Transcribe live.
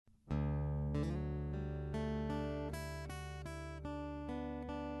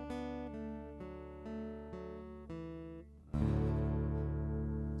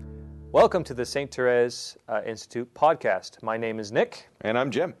Welcome to the St. Therese Institute podcast. My name is Nick. And I'm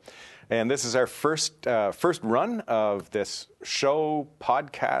Jim. And this is our first run of this show,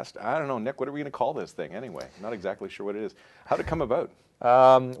 podcast. I don't know, Nick, what are we going to call this thing anyway? Not exactly sure what it is. How'd it come about?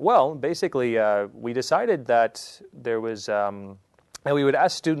 Well, basically, we decided that there was, and we would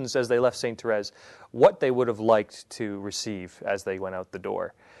ask students as they left St. Therese what they would have liked to receive as they went out the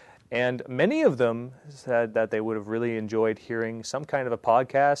door. And many of them said that they would have really enjoyed hearing some kind of a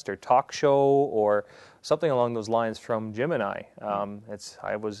podcast or talk show or something along those lines from Jim and I. I'm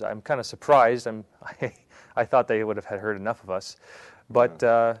kind of surprised. I thought they would have heard enough of us, but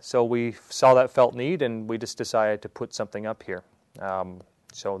so we saw that felt need, and we just decided to put something up here.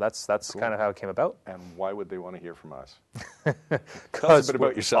 So that's cool. Kind of how it came about. And why would they want to hear from us? Tell us a bit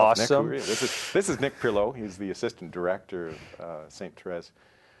about yourself, awesome. Nick. This is Nick Pirlo. He's the assistant director of St. Therese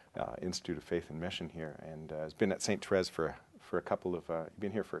Institute of Faith and Mission here, and has been at St. Therese for a couple of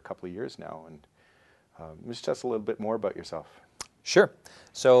been here for a couple of years now. And just tell us a little bit more about yourself. Sure.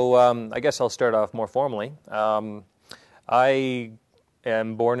 So I guess I'll start off more formally. I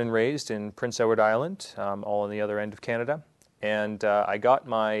am born and raised in Prince Edward Island, all on the other end of Canada. And I got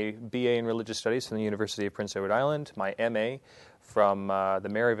my BA in Religious Studies from the University of Prince Edward Island, my MA from the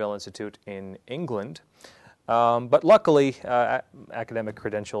Maryville Institute in England. But luckily, academic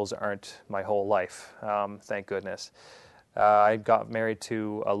credentials aren't my whole life, thank goodness. I got married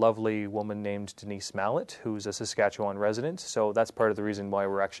to a lovely woman named Denise Mallet, who's a Saskatchewan resident, so that's part of the reason why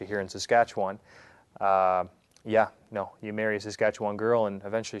we're actually here in Saskatchewan. You marry a Saskatchewan girl, and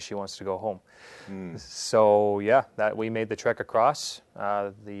eventually she wants to go home. So that we made the trek across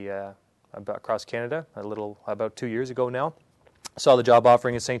across Canada about 2 years ago now. Saw the job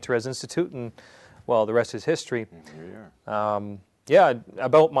offering at St. Therese Institute, and well, the rest is history. Here you are.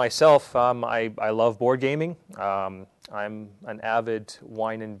 About myself, I love board gaming. I'm an avid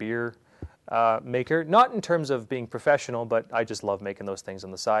wine and beer maker, not in terms of being professional, but I just love making those things on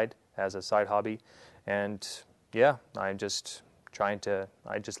the side as a side hobby. And I just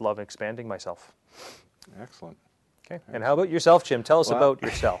love expanding myself. Excellent. Okay. And how about yourself, Jim? Tell us about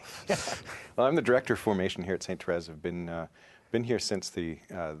yourself. Well, I'm the director of formation here at St. Therese. I've been here since the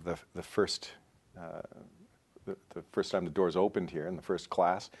first time the doors opened here in the first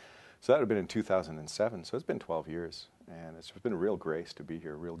class. So that would have been in 2007. So it's been 12 years, and it's been a real grace to be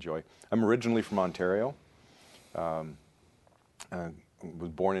here, a real joy. I'm originally from Ontario. Was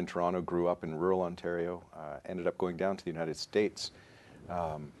born in Toronto, grew up in rural Ontario, ended up going down to the United States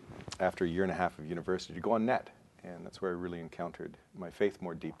after a year and a half of university to go on net. And that's where I really encountered my faith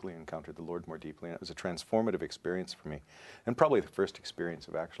more deeply, encountered the Lord more deeply. And it was a transformative experience for me, and probably the first experience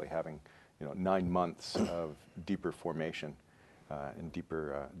of actually having 9 months of deeper formation and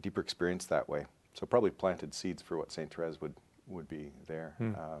deeper experience that way. So probably planted seeds for what St. Therese would be there.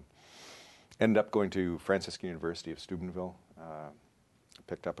 Ended up going to Franciscan University of Steubenville,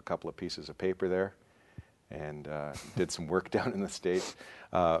 picked up a couple of pieces of paper there, and did some work down in the States.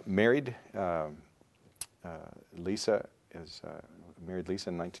 Married Lisa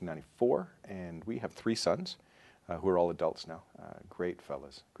in 1994, and we have 3 sons who are all adults now. Great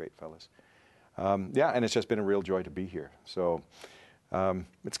fellas. And it's just been a real joy to be here. So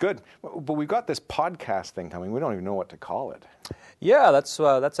it's good. But we've got this podcast thing coming. We don't even know what to call it. Yeah,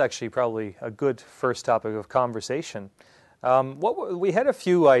 that's actually probably a good first topic of conversation. We had a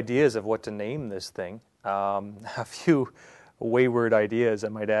few ideas of what to name this thing. A few wayward ideas, I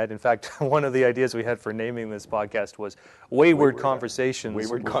might add. In fact, one of the ideas we had for naming this podcast was Wayward Conversations.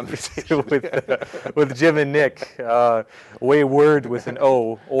 Wayward Conversations. with Jim and Nick. Wayward with an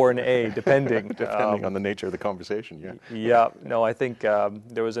O or an A, depending. Depending on the nature of the conversation, yeah. Yeah, no, I think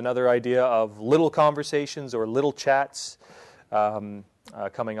there was another idea of little conversations or little chats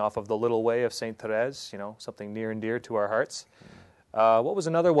coming off of the little way of St. Therese, something near and dear to our hearts. What was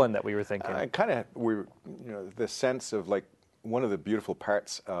another one that we were thinking? The sense of one of the beautiful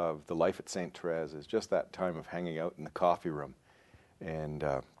parts of the life at St. Therese is just that time of hanging out in the coffee room and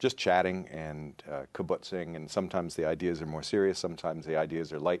just chatting and kibbutzing, and sometimes the ideas are more serious, sometimes the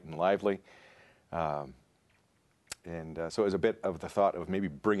ideas are light and lively. So it was a bit of the thought of maybe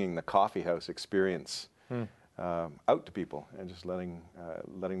bringing the coffee house experience out to people and just letting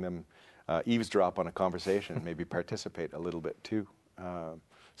them eavesdrop on a conversation, maybe participate a little bit too. So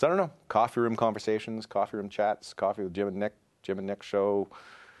I don't know, coffee room conversations, coffee room chats, coffee with Jim and Nick show,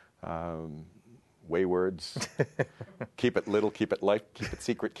 waywords, keep it little, keep it light, keep it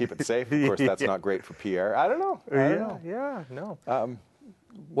secret, keep it safe. Of course, that's not great for PR. I don't know.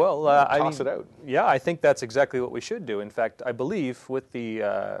 Well, toss it out. Yeah, I think that's exactly what we should do. In fact, I believe with the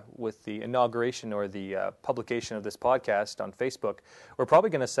inauguration or the publication of this podcast on Facebook, we're probably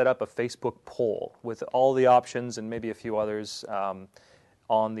going to set up a Facebook poll with all the options and maybe a few others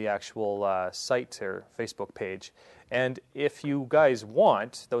on the actual site or Facebook page. And if you guys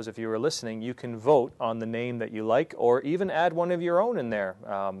want, those of you who are listening, you can vote on the name that you like, or even add one of your own in there,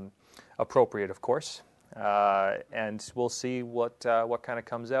 appropriate, of course. And we'll see what kind of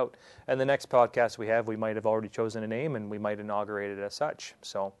comes out. And the next podcast we might have already chosen a name, and we might inaugurate it as such.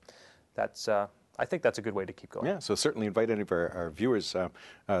 So that's I think that's a good way to keep going. Yeah, so certainly invite any of our viewers,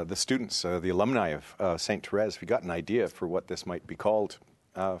 the students, the alumni of St. Therese. If you got an idea for what this might be called,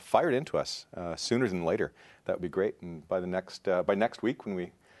 fire it into us sooner than later. That would be great. And by next week, when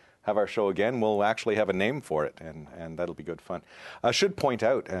we have our show again, we'll actually have a name for it, and that'll be good fun. I should point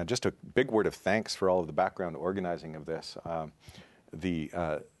out just a big word of thanks for all of the background organizing of this.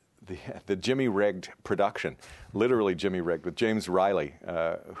 The Jimmy rigged production, literally Jimmy rigged, with James Riley,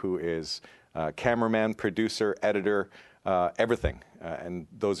 who is cameraman, producer, editor, everything. And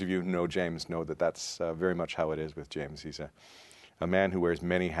those of you who know James know that that's very much how it is with James. He's a man who wears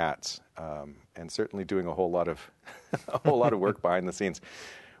many hats, and certainly doing a whole lot of work behind the scenes.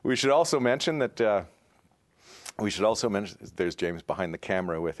 We should also mention that there's James behind the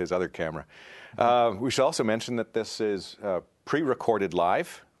camera with his other camera. We should also mention that this is pre-recorded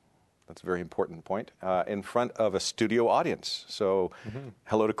live. That's a very important point, in front of a studio audience. So,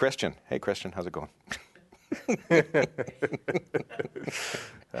 Hello to Christian. Hey, Christian, how's it going?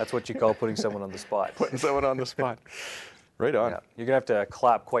 That's what you call putting someone on the spot. Putting someone on the spot. Right on. Yeah. You're going to have to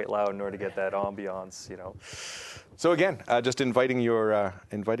clap quite loud in order to get that ambiance, So again, just inviting your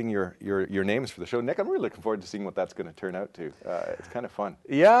names for the show. Nick, I'm really looking forward to seeing what that's going to turn out to. It's kind of fun.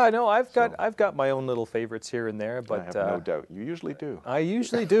 Yeah, I know. I've got my own little favorites here and there, but I have no doubt you usually do. I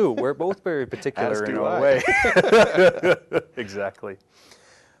usually do. We're both very particular in our way. Exactly.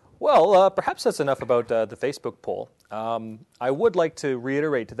 Well, perhaps that's enough about the Facebook poll. I would like to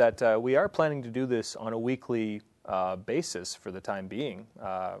reiterate that we are planning to do this on a weekly basis for the time being.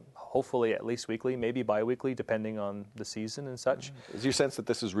 Hopefully at least weekly, maybe bi-weekly, depending on the season and such. Is your sense that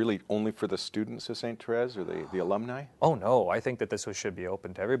this is really only for the students of St. Therese or the alumni? Oh no, I think that this should be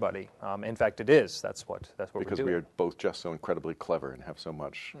open to everybody. In fact, it is. That's what because we're doing. We are both just so incredibly clever and have so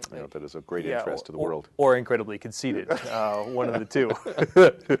much that is of great interest to the world. Or incredibly conceited, one of the two.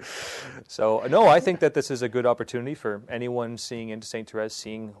 So no, I think that this is a good opportunity for anyone seeing into St. Therese,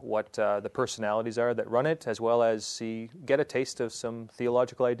 seeing what the personalities are that run it, as well as get a taste of some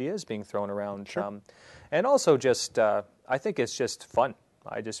theological ideas being thrown around. Sure. And also just, I think it's just fun.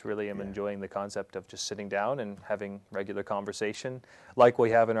 I just really am enjoying the concept of just sitting down and having regular conversation like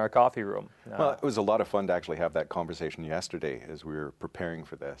we have in our coffee room. Well, it was a lot of fun to actually have that conversation yesterday as we were preparing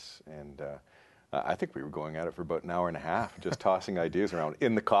for this. And I think we were going at it for about an hour and a half, just tossing ideas around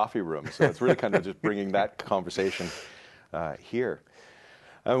in the coffee room. So it's really kind of just bringing that conversation here.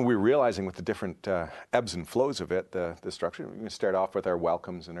 And we're realizing with the different ebbs and flows of it, the structure. We're going to start off with our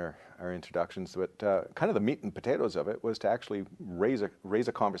welcomes and our introductions, but kind of the meat and potatoes of it was to actually raise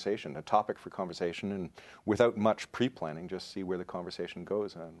a conversation, a topic for conversation, and without much pre-planning, just see where the conversation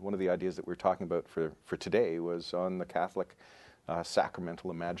goes. And one of the ideas that we're talking about for today was on the Catholic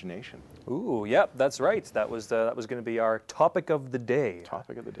sacramental imagination. Ooh, yep, that's right. That was going to be our topic of the day.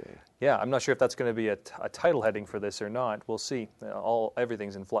 Topic of the day. Yeah, I'm not sure if that's going to be a title heading for this or not. We'll see.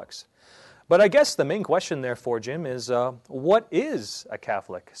 Everything's in flux. But I guess the main question, therefore, Jim, is what is a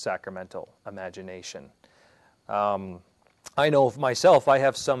Catholic sacramental imagination? I know of myself, I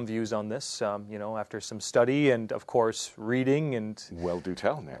have some views on this, after some study and, of course, reading and... Well, do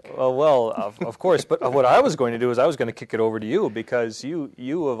tell, Nick. Well, of course, but what I was going to do is I was going to kick it over to you because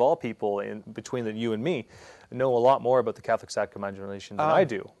you of all people, between you and me, know a lot more about the Catholic sacramental imagination than I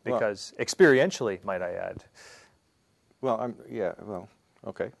do, because experientially, might I add. Well,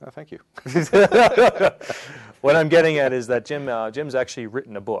 okay, thank you. What I'm getting at is that Jim's actually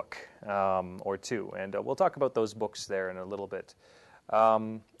written a book or two, and we'll talk about those books there in a little bit.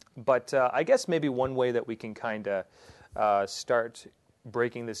 But I guess maybe one way that we can kind of start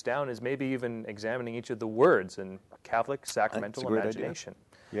breaking this down is maybe even examining each of the words in Catholic sacramental imagination.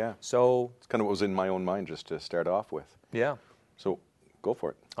 Yeah. So it's kind of what was in my own mind just to start off with. Yeah. So go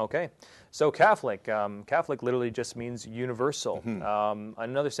for it. Okay. So Catholic literally just means universal.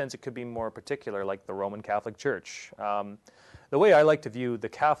 Another sense, it could be more particular, like the Roman Catholic Church. The way I like to view the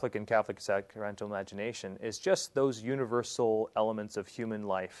Catholic and Catholic sacramental imagination is just those universal elements of human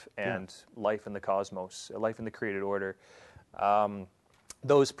life and life in the cosmos, life in the created order.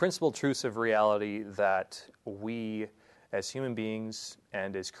 Those principal truths of reality that we as human beings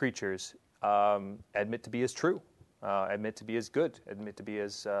and as creatures, admit to be as true, admit to be as good, admit to be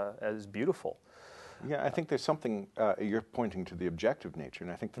as beautiful. Yeah, I think there's something, you're pointing to the objective nature,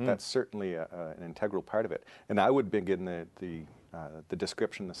 and I think that that's certainly an integral part of it. And I would begin the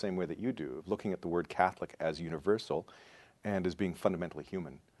description the same way that you do, of looking at the word Catholic as universal and as being fundamentally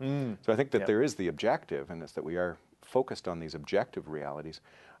human. So I think that there is the objective, and it's that we are focused on these objective realities.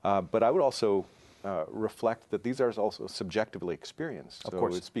 But I would also reflect that these are also subjectively experienced. Of so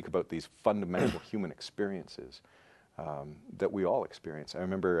course. we speak about these fundamental human experiences that we all experience. I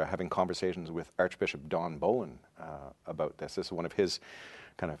remember having conversations with Archbishop Don Bolin about this. This is one of his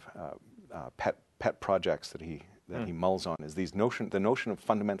kind of pet projects that he mulls on, is the notion of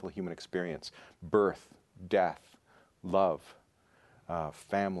fundamental human experience: birth, death, love,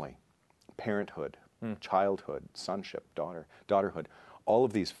 family, parenthood, childhood, sonship, daughterhood. All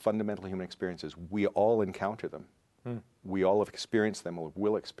of these fundamental human experiences, we all encounter them. We all have experienced them or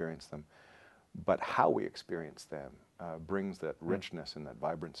will experience them. But how we experience them brings that richness and that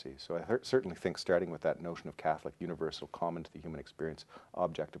vibrancy. So I certainly think starting with that notion of Catholic, universal, common to the human experience,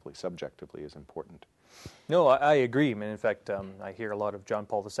 objectively, subjectively, is important. No, I agree. In fact, I hear a lot of John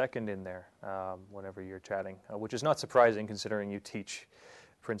Paul II in there whenever you're chatting, which is not surprising considering you teach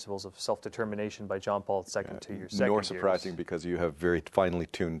Principles of Self-Determination by John Paul II to your second Nor surprising years. because you have very finely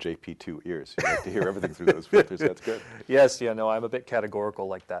tuned JP2 ears. You like to hear everything through those filters. That's good. Yes, no, I'm a bit categorical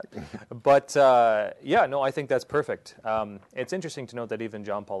like that. But I think that's perfect. It's interesting to note that even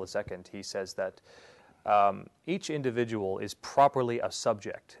John Paul II, he says that each individual is properly a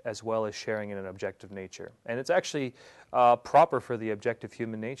subject as well as sharing in an objective nature. And it's actually proper for the objective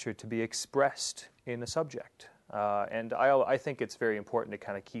human nature to be expressed in a subject. And I think it's very important to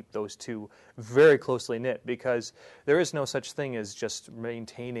kind of keep those two very closely knit, because there is no such thing as just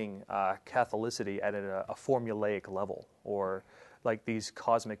maintaining Catholicity at a formulaic level, or like these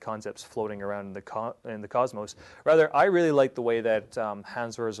cosmic concepts floating around in the cosmos. Rather, I really like the way that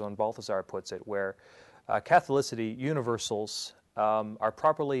Hans Urs von Balthasar puts it, where Catholicity, universals, are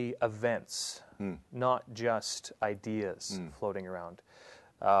properly events, not just ideas floating around.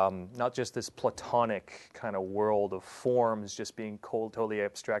 Not just this platonic kind of world of forms just being cold, totally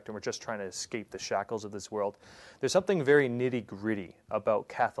abstract, and we're just trying to escape the shackles of this world. There's something very nitty-gritty about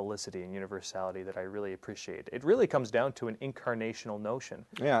Catholicity and universality that I really appreciate. It really comes down to an incarnational notion.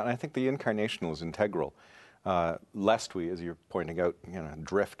 Yeah, and I think the incarnational is integral. Lest we, as you're pointing out,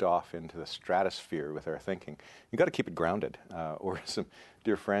 drift off into the stratosphere with our thinking. You've got to keep it grounded. Or some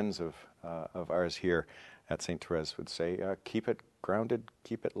dear friends of ours here at St. Therese would say, keep it grounded,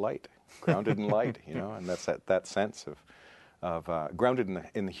 keep it light, grounded and light, and that's that sense of grounded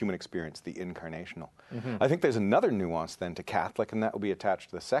in the human experience, the incarnational. I think there's another nuance then to Catholic, and that will be attached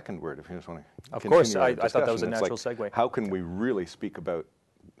to the second word, if you just want to Of course, I thought that was a natural segue. How can we really speak about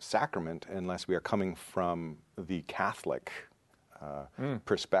sacrament unless we are coming from the Catholic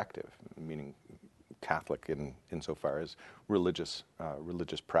perspective, meaning Catholic insofar as religious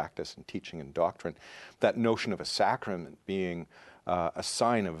practice and teaching and doctrine? That notion of a sacrament being a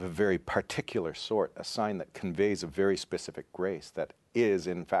sign of a very particular sort, a sign that conveys a very specific grace that is,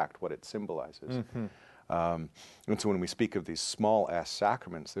 in fact, what it symbolizes. And so when we speak of these small s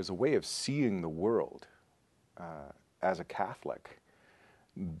sacraments, there's a way of seeing the world as a Catholic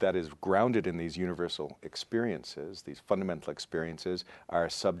that is grounded in these universal experiences, these fundamental experiences, our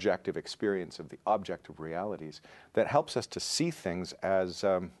subjective experience of the objective realities, that helps us to see things as,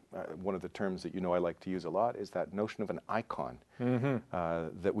 one of the terms that I like to use a lot is that notion of an icon,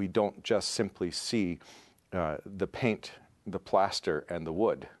 that we don't just simply see the paint, the plaster, and the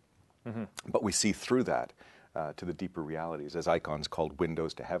wood, but we see through that to the deeper realities as icons called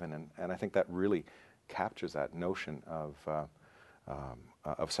windows to heaven. And I think that really captures that notion of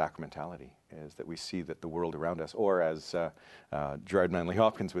sacramentality, is that we see that the world around us, or as Gerard Manley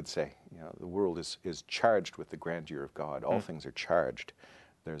Hopkins would say, the world is charged with the grandeur of God. All things are charged.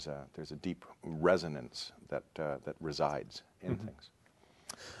 There's a deep resonance that resides in things.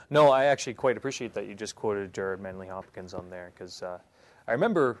 No, I actually quite appreciate that you just quoted Gerard Manley Hopkins on there, because I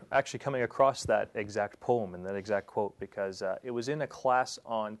remember actually coming across that exact poem and that exact quote because it was in a class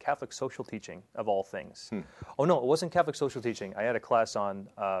on Catholic social teaching, of all things. Oh, no, it wasn't Catholic social teaching. I had a class on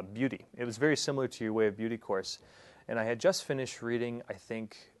beauty. It was very similar to your Way of Beauty course. And I had just finished reading, I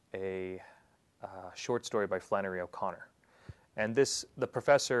think, a short story by Flannery O'Connor. And the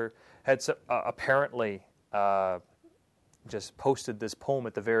professor had apparently just posted this poem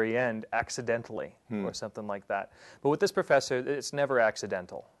at the very end accidentally or something like that. But with this professor, it's never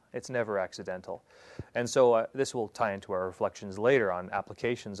accidental. It's never accidental. And so this will tie into our reflections later on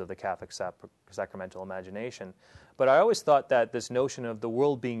applications of the Catholic sacramental imagination. But I always thought that this notion of the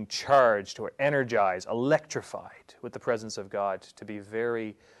world being charged or energized, electrified with the presence of God to be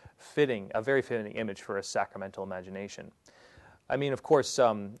very fitting, a very fitting image for a sacramental imagination. I mean, of course,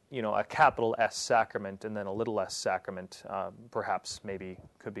 a capital S sacrament and then a little s sacrament perhaps maybe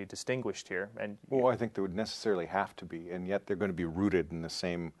could be distinguished here. And well, I think there would necessarily have to be, and yet they're going to be rooted in the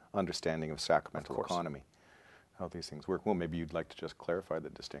same understanding of sacramental economy, how these things work. Well, maybe you'd like to just clarify the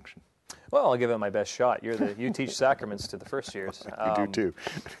distinction. Well, I'll give it my best shot. You teach sacraments to the first years. You do too.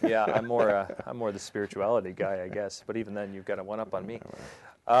 Yeah, I'm more the spirituality guy, I guess. But even then, you've got a one-up on me.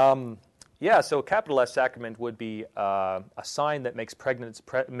 Yeah, so capital S sacrament would be a sign that makes present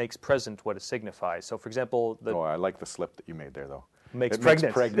what it signifies. So, for example, I like the slip that you made there, though. Makes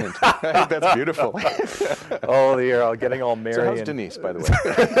pregnant. That's beautiful. Oh, you're getting all merry. So how's Denise, by the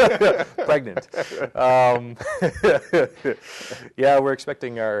way? Pregnant. Yeah, we're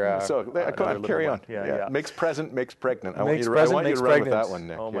expecting our. Come on, carry on. Yeah. Makes present, makes pregnant. I want you to makes run pregnant. with that one,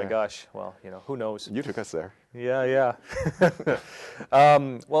 Nick. Oh my gosh. Well, who knows? You took us there. Yeah.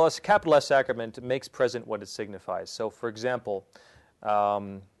 Well, a capital S sacrament makes present what it signifies. So, for example,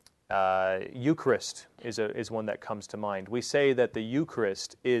 Eucharist is one that comes to mind. We say that the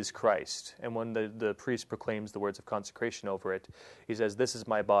Eucharist is Christ, and when the priest proclaims the words of consecration over it, he says, "This is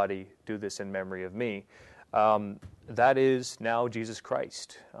my body, do this in memory of me." That is now Jesus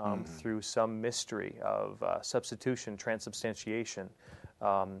Christ through some mystery of substitution, transubstantiation,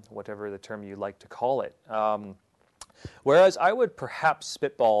 whatever the term you like to call it. Whereas I would perhaps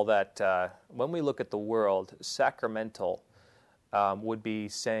spitball that when we look at the world, sacramental would be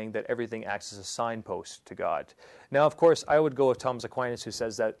saying that everything acts as a signpost to God. Now, of course, I would go with Thomas Aquinas, who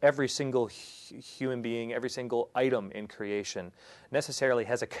says that every single human being, every single item in creation necessarily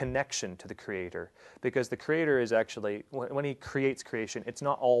has a connection to the Creator, because the Creator is actually, when he creates creation, it's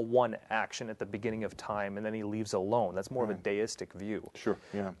not all one action at the beginning of time and then he leaves alone. That's more of a deistic view. Sure,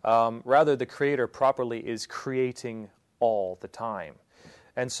 yeah. Rather, the Creator properly is creating all the time.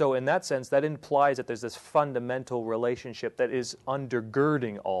 And so in that sense, that implies that there's this fundamental relationship that is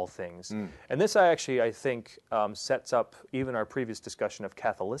undergirding all things. And this I think, sets up even our previous discussion of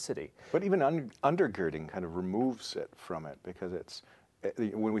Catholicity. But even undergirding kind of removes it from it, because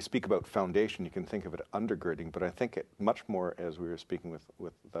when we speak about foundation, you can think of it undergirding, but I think it much more, as we were speaking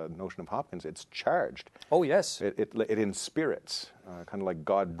with the notion of Hopkins, it's charged. Oh, yes. It inspirits, kind of like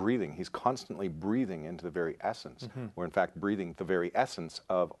God breathing. He's constantly breathing into the very essence, or in fact breathing the very essence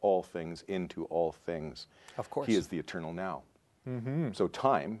of all things into all things. Of course. He is the eternal now. So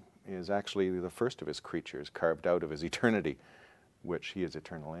time is actually the first of his creatures, carved out of his eternity, which he is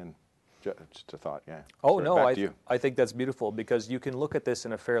eternal in. Just a thought, yeah. Oh, so no, I think that's beautiful, because you can look at this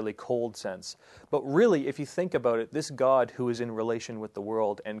in a fairly cold sense. But really, if you think about it, this God who is in relation with the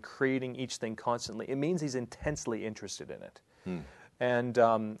world and creating each thing constantly, it means he's intensely interested in it. And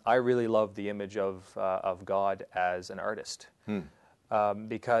I really love the image of God as an artist.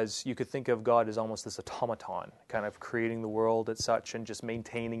 Because you could think of God as almost this automaton, kind of creating the world as such and just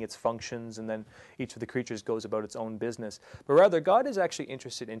maintaining its functions, and then each of the creatures goes about its own business. But rather, God is actually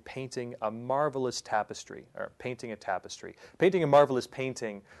interested in painting a marvelous tapestry, or painting a marvelous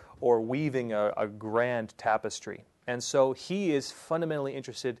painting, or weaving a grand tapestry. And so he is fundamentally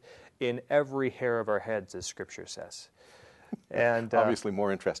interested in every hair of our heads, as Scripture says. And obviously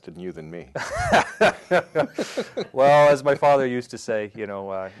more interested in you than me. Well, as my father used to say,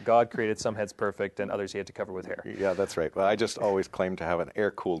 God created some heads perfect and others he had to cover with hair. Yeah, that's right. Well, I just always claim to have an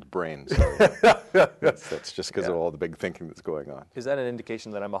air-cooled brain, so that's just because of all the big thinking that's going on. Is that an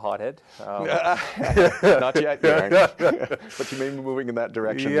indication that I'm a hothead? Not yet, you aren't. But you may be moving in that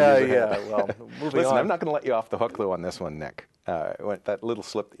direction. Yeah. Well, moving on. I'm not going to let you off the hook, though, on this one, Nick. That little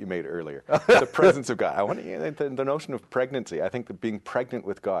slip that you made earlier. The presence of God. I want the notion of pregnancy. I think that being pregnant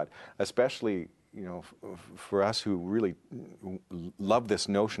with God, especially for us who really love this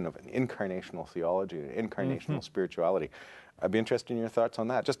notion of an incarnational theology, an incarnational spirituality, I'd be interested in your thoughts on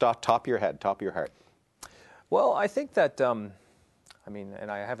that. Just off top of your head, top of your heart. Well, I think that, and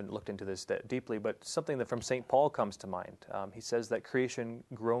I haven't looked into this that deeply, but something that from St. Paul comes to mind. He says that creation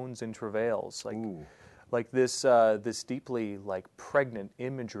groans and travails, like this deeply pregnant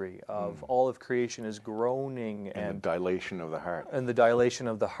imagery of all of creation is groaning and the dilation of the heart. And the dilation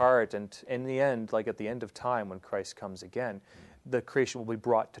of the heart, and in the end, at the end of time when Christ comes again, the creation will be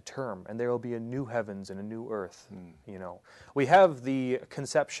brought to term, and there will be a new heavens and a new earth. We have the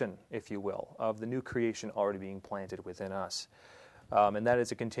conception, if you will, of the new creation already being planted within us, and that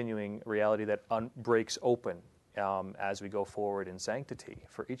is a continuing reality that breaks open as we go forward in sanctity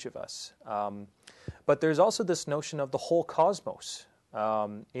for each of us. But there's also this notion of the whole cosmos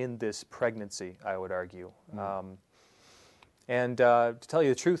in this pregnancy, I would argue. And to tell you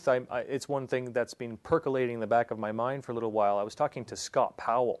the truth, it's one thing that's been percolating in the back of my mind for a little while. I was talking to Scott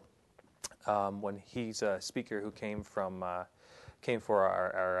Powell when he's a speaker who came for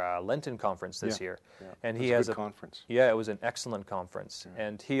our Lenten conference this year, and he has a conference. Yeah, it was an excellent conference,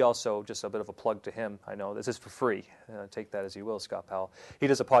 and he also, just a bit of a plug to him. I know this is for free. Take that as you will, Scott Powell. He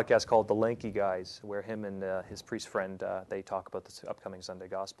does a podcast called The Lanky Guys, where him and his priest friend they talk about this upcoming Sunday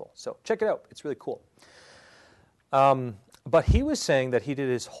Gospel. So check it out; it's really cool. But he was saying that he did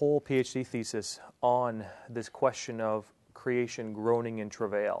his whole PhD thesis on this question of creation groaning in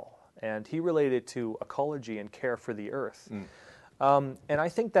travail, and he related to ecology and care for the earth. And I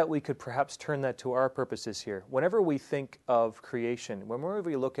think that we could perhaps turn that to our purposes here. Whenever we think of creation, whenever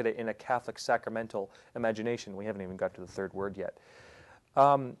we look at it in a Catholic sacramental imagination, we haven't even got to the third word yet,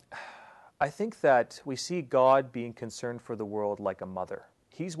 I think that we see God being concerned for the world like a mother.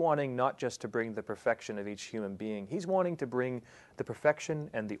 He's wanting not just to bring the perfection of each human being, he's wanting to bring the perfection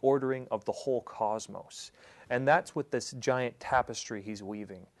and the ordering of the whole cosmos. And that's what this giant tapestry he's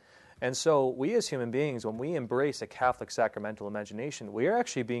weaving. And so we as human beings, when we embrace a Catholic sacramental imagination, we are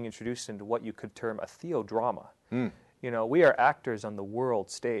actually being introduced into what you could term a theodrama. You know, we are actors on the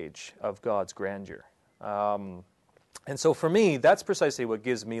world stage of God's grandeur. And so for me, that's precisely what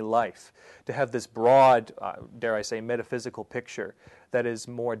gives me life, to have this broad, dare I say, metaphysical picture that is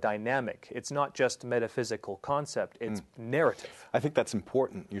more dynamic. It's not just metaphysical concept, it's narrative. I think that's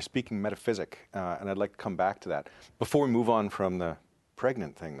important. You're speaking metaphysic, and I'd like to come back to that. Before we move on from the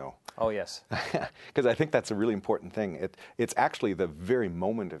pregnant thing, though. Oh, yes. Because I think that's a really important thing. It's actually the very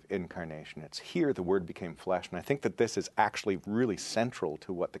moment of incarnation. It's here the Word became flesh. And I think that this is actually really central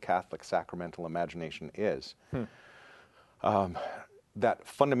to what the Catholic sacramental imagination is. That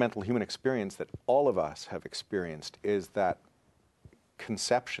fundamental human experience that all of us have experienced is that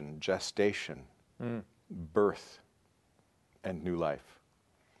conception, gestation, birth, and new life.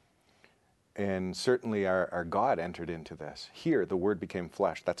 And certainly our God entered into this. Here, the Word became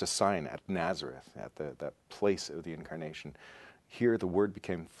flesh. That's a sign at Nazareth, at that place of the incarnation. Here, the Word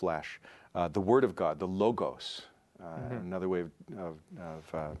became flesh. The Word of God, the Logos. Another way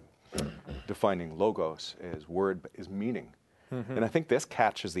of defining Logos is word, is meaning. And I think this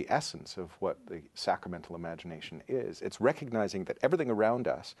catches the essence of what the sacramental imagination is. It's recognizing that everything around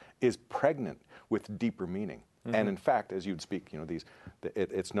us is pregnant with deeper meaning. And in fact, as you'd speak, you know,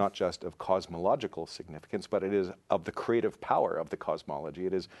 it's not just of cosmological significance, but it is of the creative power of the cosmology.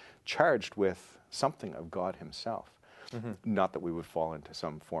 It is charged with something of God himself. Not that we would fall into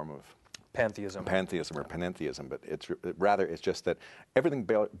some form of Pantheism or panentheism, but it's just that everything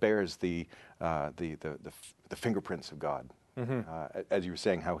bears the fingerprints of God. As you were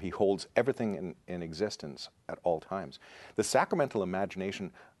saying, how he holds everything in existence at all times. The sacramental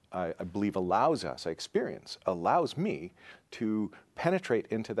imagination, I believe, allows me to penetrate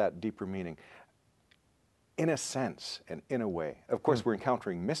into that deeper meaning in a sense and in a way. Of course, we're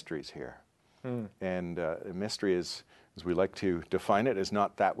encountering mysteries here. And a mystery is, as we like to define it, is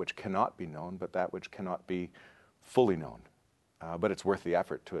not that which cannot be known, but that which cannot be fully known. But it's worth the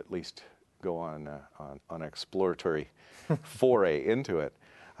effort to at least go on an exploratory foray into it.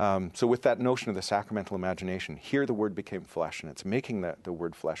 So with that notion of the sacramental imagination, here the Word became flesh, and it's making the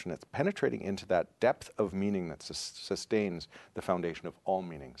Word flesh, and it's penetrating into that depth of meaning that sustains the foundation of all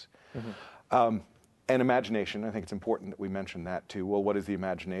meanings. And imagination, I think it's important that we mention that too. Well, what is the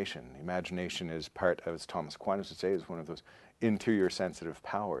imagination? The imagination is part, as Thomas Aquinas would say, is one of those interior sensitive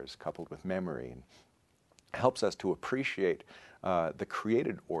powers coupled with memory, and helps us to appreciate the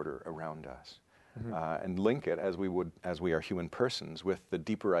created order around us. And link it, as we are human persons, with the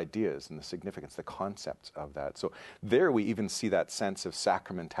deeper ideas and the significance, the concepts of that. So there we even see that sense of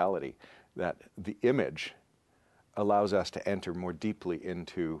sacramentality, that the image allows us to enter more deeply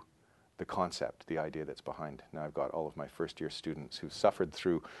into the concept, the idea that's behind. Now I've got all of my first-year students who suffered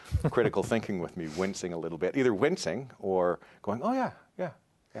through critical thinking with me, wincing a little bit, either wincing or going, oh yeah,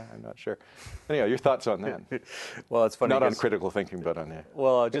 I'm not sure. Anyhow, your thoughts on that? Well, it's funny. Not on critical thinking, but on it.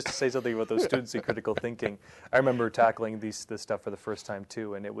 Well, just to say something about those students in critical thinking, I remember tackling this stuff for the first time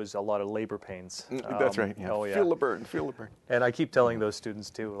too, and it was a lot of labor pains. That's right. Yeah. Oh, yeah. Feel the burn. And I keep telling those students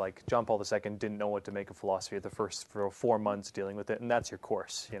too, like John Paul II didn't know what to make of philosophy for 4 months dealing with it, and that's your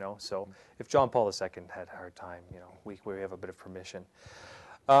course, you know. So if John Paul II had a hard time, you know, we have a bit of permission.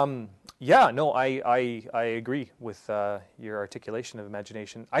 I agree with your articulation of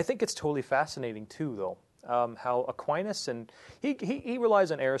imagination. I think it's totally fascinating too, though, how Aquinas, and he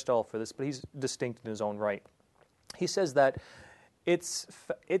relies on Aristotle for this, but he's distinct in his own right. he says that it's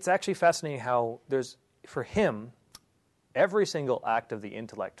actually fascinating how for him, every single act of the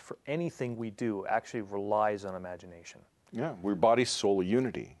intellect for anything we do actually relies on imagination. Yeah, we're body, soul,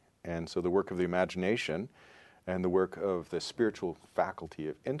 unity. And so the work of the imagination and the work of the spiritual faculty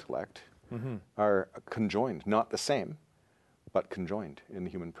of intellect are conjoined, not the same, but conjoined in the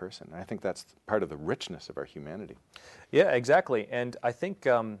human person. And I think that's part of the richness of our humanity. Yeah, exactly. And I think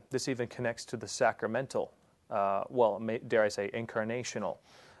this even connects to the sacramental, dare I say, incarnational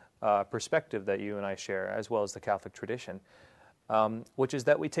perspective that you and I share, as well as the Catholic tradition, which is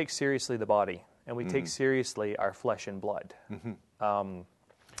that we take seriously the body and we take seriously our flesh and blood. And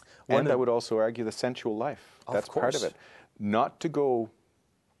I would also argue the sensual life. That's part of it. Not to go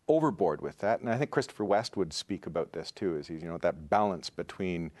overboard with that. And I think Christopher West would speak about this too, is that balance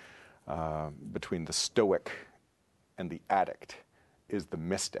between the stoic and the addict is the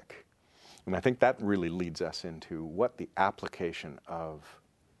mystic. And I think that really leads us into what the application of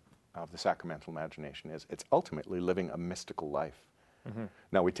the sacramental imagination is. It's ultimately living a mystical life.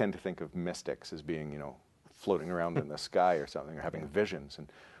 Now, we tend to think of mystics as being, floating around in the sky or something, or having visions. And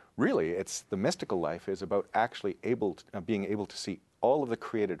really, the mystical life is about actually being able to see all of the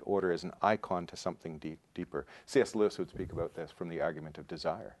created order as an icon to something deeper. C.S. Lewis would speak about this from the argument of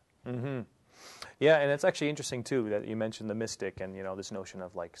desire. Yeah, and it's actually interesting too that you mentioned the mystic and this notion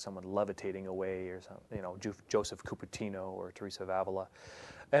of like someone levitating away or something, Joseph Cupertino or Teresa of Avila.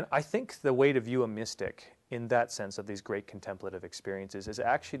 And I think the way to view a mystic in that sense of these great contemplative experiences is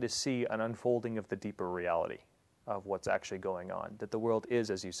actually to see an unfolding of the deeper reality of what's actually going on, that the world is,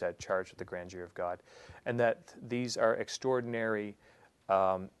 as you said, charged with the grandeur of God, and that these are extraordinary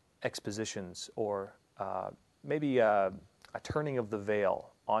expositions or maybe a turning of the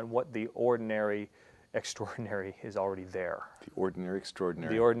veil on what the ordinary extraordinary is already there. The ordinary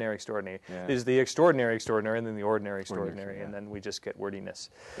extraordinary. The ordinary extraordinary. Yeah. Is the extraordinary extraordinary and then the ordinary extraordinary, yeah. and then we just get wordiness.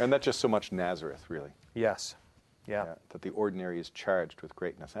 And that's just so much Nazareth, really. Yes. Yeah. That the ordinary is charged with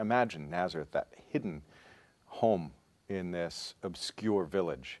greatness. Imagine Nazareth, that hidden home in this obscure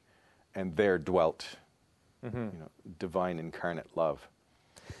village, and there dwelt divine incarnate love.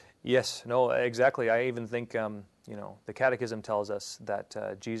 Yes, no, exactly. I even think, the Catechism tells us that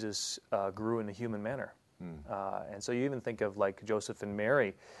Jesus grew in a human manner. And so you even think of like Joseph and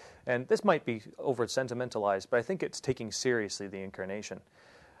Mary, and this might be over sentimentalized, but I think it's taking seriously the incarnation.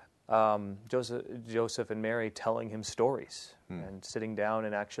 Joseph and Mary telling him stories and sitting down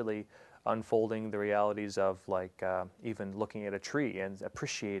and actually unfolding the realities of like even looking at a tree and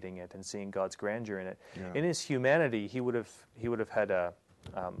appreciating it and seeing God's grandeur in it. Yeah. In his humanity, he would have had a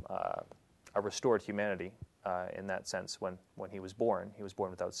restored humanity in that sense when he was born. He was born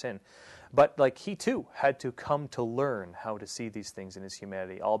without sin. But like he too had to come to learn how to see these things in his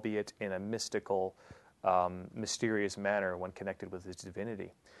humanity, albeit in a mystical, mysterious manner when connected with his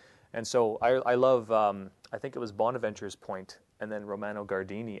divinity. And so I love, I think it was Bonaventure's point, and then Romano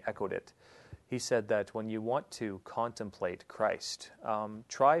Guardini echoed it. He said that when you want to contemplate Christ,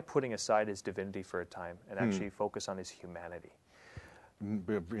 try putting aside his divinity for a time and actually focus on his humanity.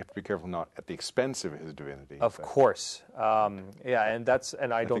 We have to be careful not at the expense of his divinity. Of course. And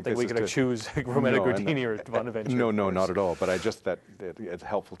I don't think we could choose Romano Guardini or Bonaventure. No, not at all. But that it's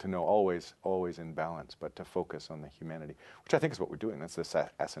helpful to know always in balance, but to focus on the humanity, which I think is what we're doing. That's the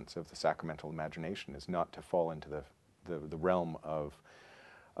essence of the sacramental imagination, is not to fall into the realm of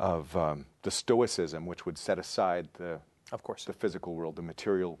the Stoicism, which would set aside the physical world, the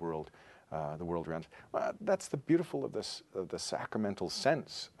material world, the world around us. That's the beautiful of the sacramental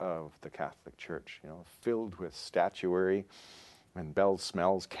sense of the Catholic Church, filled with statuary and bells,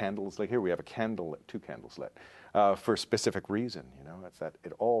 smells, candles. Like here we have two candles lit for a specific reason. It's that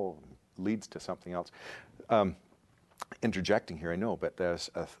it all leads to something else. Interjecting here, I know, but there's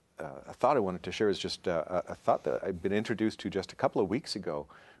a thought I wanted to share is just a thought that I've been introduced to just a couple of weeks ago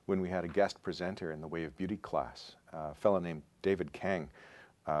when we had a guest presenter in the Way of Beauty class, a fellow named David Kang,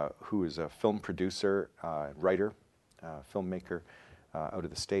 who is a film producer, writer, filmmaker out of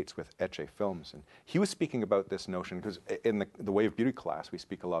the States with Etche Films. And he was speaking about this notion, because in the Way of Beauty class, we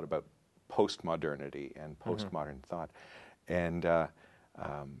speak a lot about postmodernity and postmodern thought. And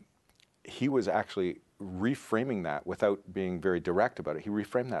he was actually reframing that without being very direct about it. He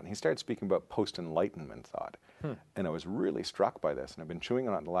reframed that, and he started speaking about post-Enlightenment thought. And I was really struck by this, and I've been chewing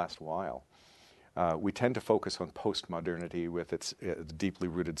on it the last while. We tend to focus on postmodernity with its deeply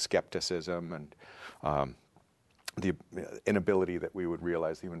rooted skepticism and the inability that we would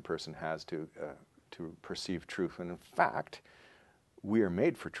realize the human person has to perceive truth. And in fact, we are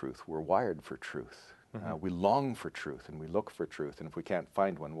made for truth. We're wired for truth. We long for truth, and we look for truth. And if we can't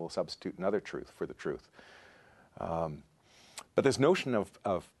find one, we'll substitute another truth for the truth. But this notion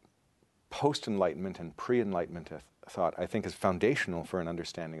of post-enlightenment and pre-enlightenment thought, I think, is foundational for an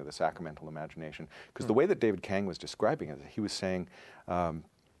understanding of the sacramental imagination. Because the way that David Kang was describing it, he was saying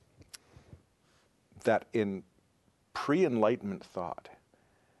that in pre-enlightenment thought,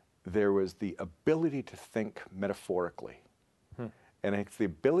 there was the ability to think metaphorically. And it's the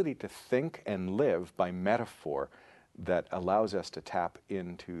ability to think and live by metaphor that allows us to tap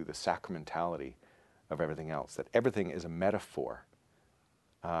into the sacramentality of everything else, that everything is a metaphor.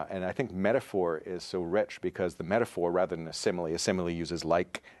 And I think metaphor is so rich because the metaphor, rather than a simile uses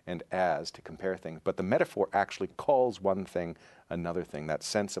like and as to compare things, but the metaphor actually calls one thing another thing, that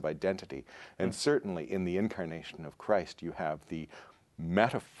sense of identity. And certainly in the incarnation of Christ, you have the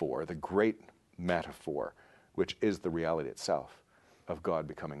metaphor, the great metaphor, which is the reality itself of God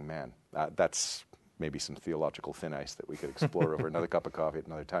becoming man. That's maybe some theological thin ice that we could explore over another cup of coffee at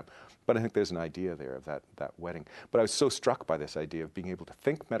another time. But I think there's an idea there of that wedding. But I was so struck by this idea of being able to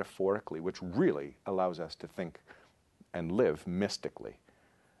think metaphorically, which really allows us to think and live mystically.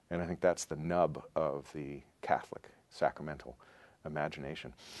 And I think that's the nub of the Catholic sacramental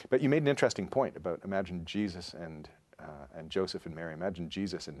imagination. But you made an interesting point about imagine Jesus and Joseph and Mary. Imagine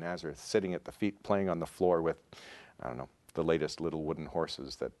Jesus in Nazareth sitting at the feet, playing on the floor with, I don't know, the latest little wooden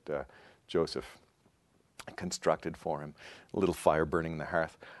horses that Joseph constructed for him, a little fire burning the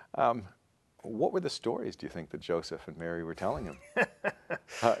hearth. What were the stories, do you think, that Joseph and Mary were telling him?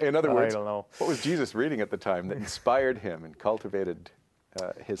 In other words, I don't know. What was Jesus reading at the time that inspired him and cultivated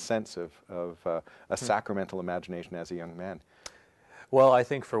his sense of a sacramental imagination as a young man? Well, I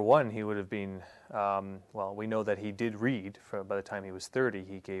think for one, he would have been, we know that he did read. By the time he was 30,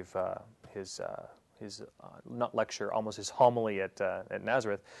 he gave his not lecture, almost his homily at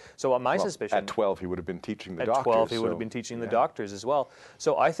Nazareth. So my suspicion... At 12, he would have been teaching the doctors. At 12, he would have been teaching the doctors as well.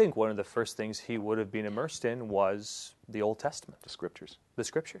 So I think one of the first things he would have been immersed in was the Old Testament. The Scriptures. The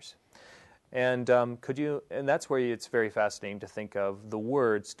Scriptures. And and that's where it's very fascinating to think of the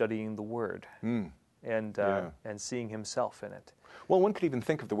Word, studying the Word, and seeing himself in it. Well, one could even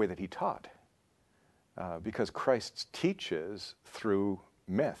think of the way that he taught, because Christ teaches through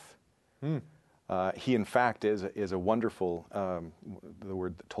myth. He, in fact, is a wonderful, the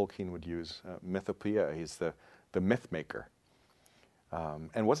word that Tolkien would use, mythopoeia. He's the myth maker.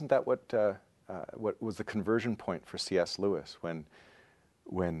 And wasn't that what was the conversion point for C.S. Lewis when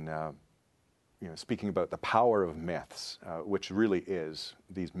speaking about the power of myths, which really is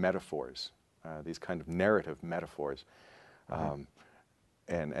these metaphors, these kind of narrative metaphors,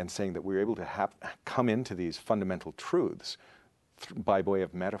 and saying that we're able to come into these fundamental truths by way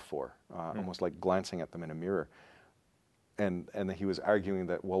of metaphor, almost like glancing at them in a mirror. And he was arguing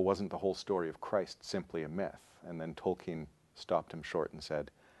that, well, wasn't the whole story of Christ simply a myth? And then Tolkien stopped him short and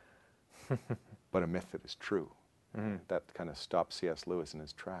said, but a myth that is true. That kind of stopped C.S. Lewis in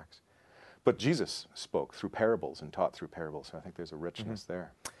his tracks. But Jesus spoke through parables and taught through parables, so I think there's a richness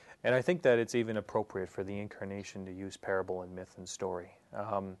there. And I think that it's even appropriate for the Incarnation to use parable and myth and story.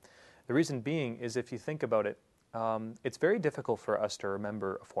 The reason being is, if you think about it, it's very difficult for us to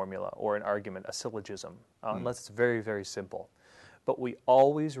remember a formula or an argument, a syllogism, unless it's very, very simple. But we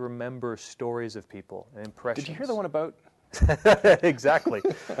always remember stories of people and impressions. Did you hear the one about... Exactly.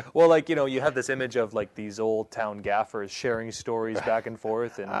 Well, you have this image of these old town gaffers sharing stories back and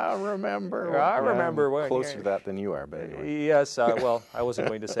forth. And I remember. When, closer to that than you are, but anyway. Yes. Well, I wasn't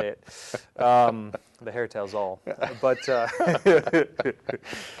going to say it. The hair tells all. But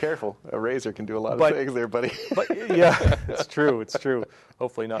careful, a razor can do a lot of things there, buddy. But yeah, it's true. It's true.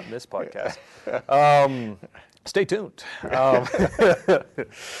 Hopefully not in this podcast. Stay tuned.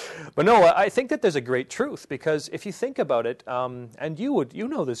 But no, I think that there's a great truth, because if you think about it, and you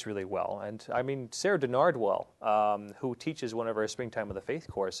know this really well, and I mean Sarah Denardwell, who teaches one of our Springtime of the Faith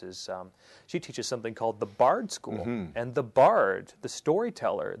courses, she teaches something called the Bard School, and the Bard, the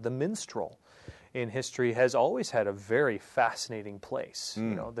storyteller, the minstrel, in history has always had a very fascinating place.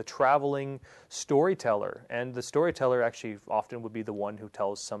 The traveling storyteller, and the storyteller actually often would be the one who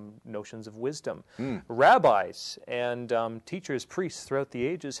tells some notions of wisdom. Rabbis and teachers, priests throughout the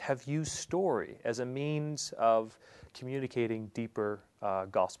ages have used story as a means of communicating deeper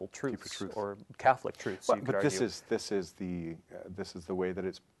gospel truths, or Catholic truths. Well, but this is the way that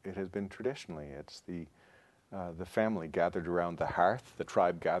it has been traditionally. It's the family gathered around the hearth, the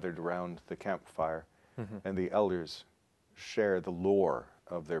tribe gathered around the campfire, and the elders share the lore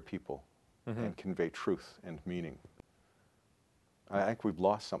of their people and convey truth and meaning. I think we've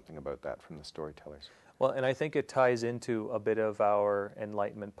lost something about that from the storytellers. Well, and I think it ties into a bit of our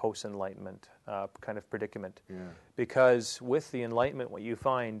Enlightenment, post-Enlightenment kind of predicament. Because with the Enlightenment, what you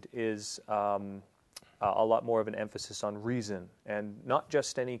find is a lot more of an emphasis on reason, and not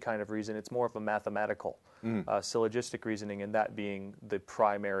just any kind of reason. It's more of a mathematical, syllogistic reasoning, and that being the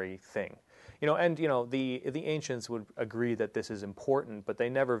primary thing. The ancients would agree that this is important, but they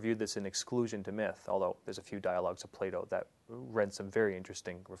never viewed this in exclusion to myth, although there's a few dialogues of Plato that read some very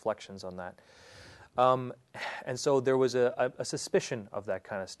interesting reflections on that. And so there was a suspicion of that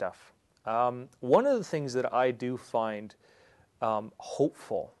kind of stuff. One of the things that I do find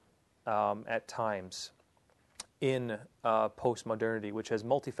hopeful at times in postmodernity, which has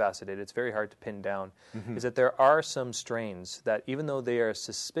multifaceted, it's very hard to pin down, is that there are some strains that, even though they are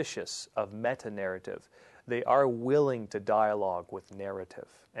suspicious of meta-narrative, they are willing to dialogue with narrative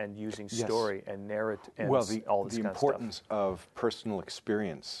and using story and narrative and all this kind of stuff. The importance of personal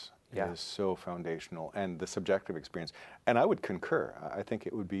experience is so foundational, and the subjective experience. And I would concur. I think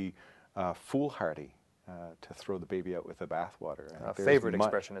it would be foolhardy to throw the baby out with the bathwater. A favorite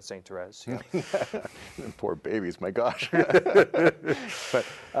expression at St. Therese. Yeah. Poor babies, my gosh. But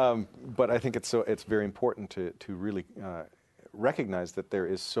I think it's very important to really recognize that there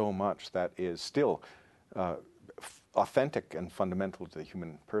is so much that is still authentic and fundamental to the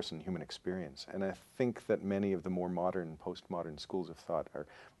human person, human experience. And I think that many of the more modern, postmodern schools of thought are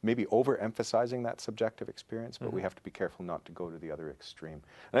maybe overemphasizing that subjective experience, but we have to be careful not to go to the other extreme.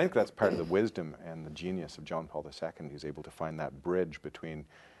 And I think that's part of the wisdom and the genius of John Paul II. He's able to find that bridge between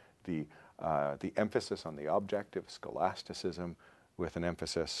the emphasis on the objective, scholasticism, with an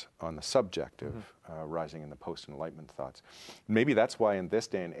emphasis on the subjective, rising in the post-Enlightenment thoughts. Maybe that's why in this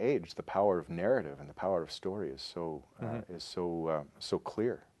day and age, the power of narrative and the power of story is so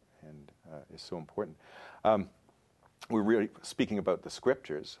clear and is so important. We're really speaking about the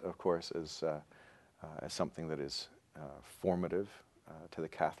Scriptures, of course, as something that is formative to the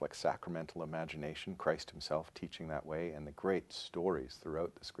Catholic sacramental imagination, Christ himself teaching that way, and the great stories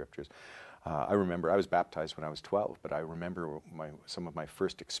throughout the Scriptures. I remember I was baptized when I was 12, but I remember some of my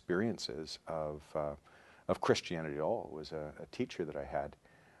first experiences of Christianity at all. It was a teacher that I had,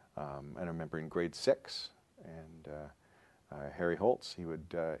 and I remember in grade 6, and Harry Holtz, he would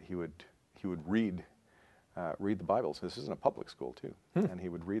read the Bible. So this isn't a public school too, and he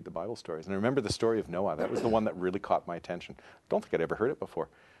would read the Bible stories. And I remember the story of Noah. That was the one that really caught my attention. I don't think I'd ever heard it before.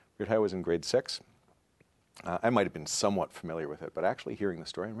 I was in grade 6. I might have been somewhat familiar with it, but actually hearing the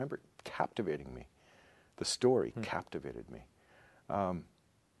story, I remember it captivating me. The story captivated me.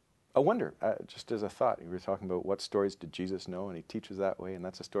 I wonder, just as a thought, you were talking about what stories did Jesus know, and he teaches that way, and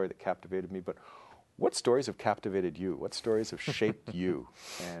that's a story that captivated me. But what stories have captivated you? What stories have shaped you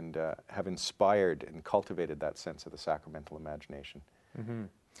and have inspired and cultivated that sense of the sacramental imagination?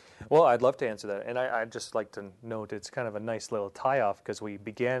 Well, I'd love to answer that. And I'd just like to note it's kind of a nice little tie-off, because we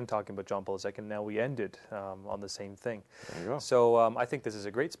began talking about John Paul II, and now we ended on the same thing. There you go. So I think this is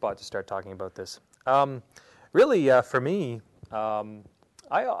a great spot to start talking about this. Really, for me, I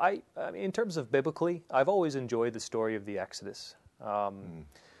mean, in terms of biblically, I've always enjoyed the story of the Exodus.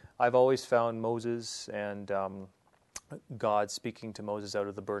 I've always found Moses and God speaking to Moses out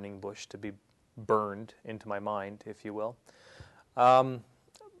of the burning bush to be burned into my mind, if you will.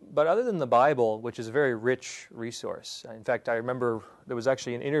 But other than the Bible, which is a very rich resource, in fact, I remember there was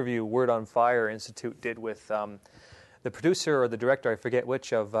actually an interview Word on Fire Institute did with the producer or the director, I forget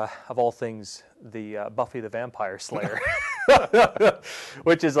which, of all things, the Buffy the Vampire Slayer,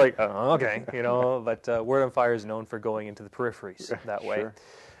 which is like, okay, but Word on Fire is known for going into the peripheries that way.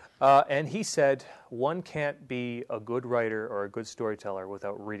 Sure. And he said, one can't be a good writer or a good storyteller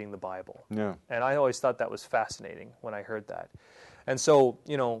without reading the Bible. Yeah. And I always thought that was fascinating when I heard that. And so,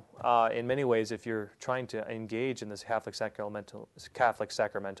 in many ways, if you're trying to engage in this Catholic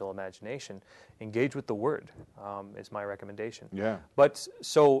sacramental imagination, engage with the Word is my recommendation. Yeah. But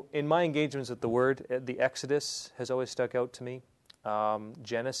so in my engagements with the Word, the Exodus has always stuck out to me.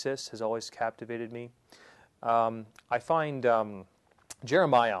 Genesis has always captivated me. I find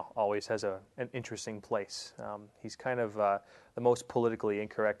Jeremiah always has an interesting place. He's kind of the most politically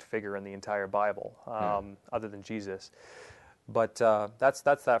incorrect figure in the entire Bible, other than Jesus. But that's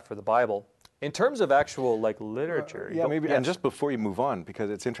that for the Bible. In terms of actual literature, maybe. Yes. And just before you move on, because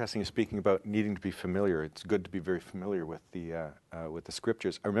it's interesting you're speaking about needing to be familiar. It's good to be very familiar with the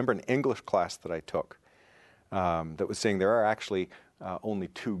Scriptures. I remember an English class that I took that was saying there are actually only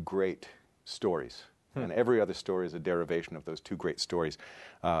two great stories. And every other story is a derivation of those two great stories.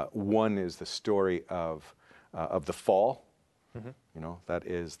 One is the story of the fall. That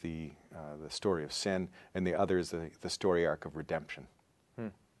is the story of sin, and the other is the story arc of redemption.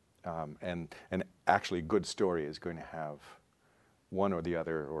 And actually, a good story is going to have one or the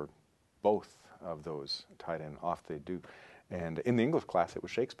other or both of those tied in. Off they do. And in the English class, it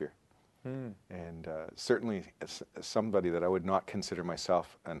was Shakespeare. And certainly somebody that I would not consider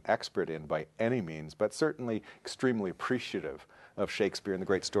myself an expert in by any means, but certainly extremely appreciative of Shakespeare and the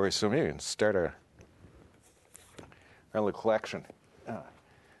great stories. So maybe we can start our little collection.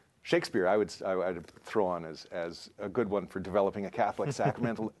 Shakespeare, I would throw on as a good one for developing a Catholic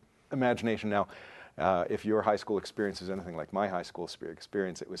sacramental imagination. Now, if your high school experience is anything like my high school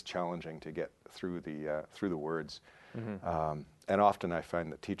experience, it was challenging to get through the words. And often I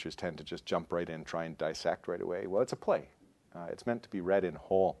find that teachers tend to just jump right in, try and dissect right away. Well, it's a play. It's meant to be read in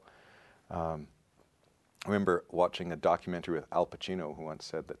whole. I remember watching a documentary with Al Pacino, who once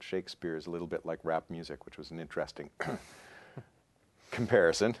said that Shakespeare is a little bit like rap music, which was an interesting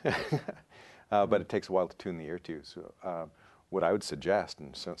comparison. But it takes a while to tune the ear to. So what I would suggest,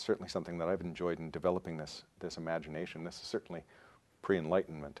 and certainly something that I've enjoyed in developing this imagination, this is certainly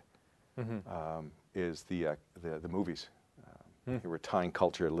pre-Enlightenment, is the movies. We're tying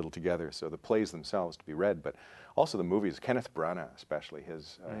culture a little together, so the plays themselves to be read, but also the movies. Kenneth Branagh, especially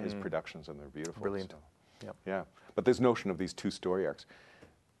his productions, and they're beautiful. Brilliant. So, Yep. yeah, but this notion of these two story arcs.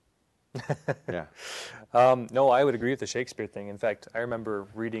 Yeah. No, I would agree with the Shakespeare thing. In fact, I remember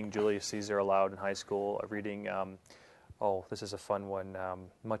reading Julius Caesar aloud in high school. Reading, this is a fun one.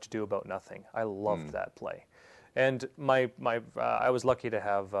 Much Ado About Nothing. I loved that play, and I was lucky to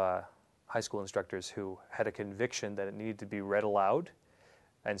have high school instructors who had a conviction that it needed to be read aloud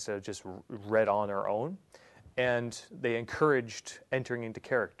instead of just read on our own, and they encouraged entering into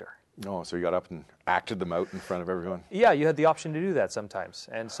character. Oh, so you got up and acted them out in front of everyone? Yeah, you had the option to do that sometimes.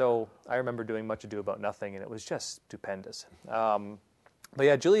 And so I remember doing Much Ado About Nothing, and it was just stupendous. But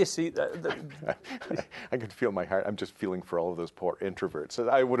yeah, Julius Caesar... I could feel my heart. I'm just feeling for all of those poor introverts.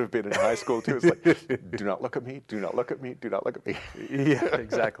 I would have been in high school too. It's like, do not look at me, do not look at me, do not look at me. Yeah,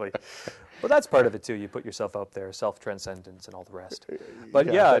 exactly. But that's part of it too. You put yourself out there, self-transcendence and all the rest.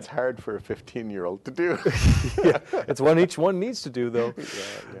 But yeah, it's hard for a 15-year-old to do. Yeah, it's one each one needs to do, though.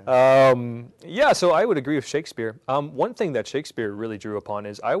 So I would agree with Shakespeare. One thing that Shakespeare really drew upon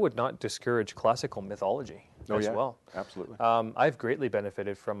is I would not discourage classical mythology as well. Absolutely. I've greatly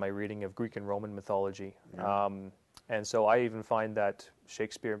benefited from my reading of Greek and Roman mythology. Yeah. And so I even find that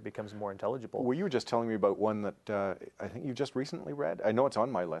Shakespeare becomes more intelligible. Well, you were just telling me about one that I think you just recently read. I know it's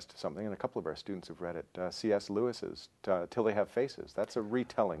on my list, something, and a couple of our students have read it. C.S. Lewis's Till They Have Faces. That's a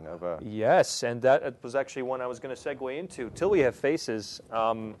retelling of a... Yes, and that was actually one I was going to segue into. Till We Have Faces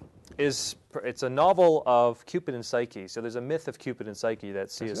it's a novel of Cupid and Psyche. So there's a myth of Cupid and Psyche that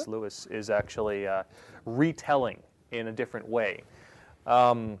C.S. Lewis is actually retelling in a different way.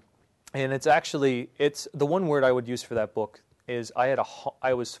 And it's the one word I would use for that book is I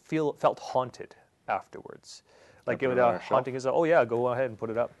felt haunted afterwards. Like haunting is, oh yeah, go ahead and put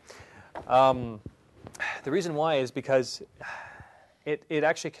it up. The reason why is because it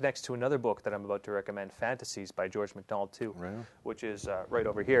actually connects to another book that I'm about to recommend, Fantasies by George MacDonald too, Right. which is right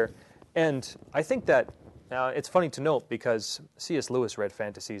over here. And I think that now it's funny to note because C.S. Lewis read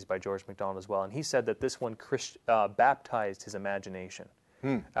Fantasies by George MacDonald as well, and he said that this one baptized his imagination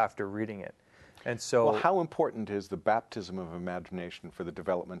after reading it. And so, well, how important is the baptism of imagination for the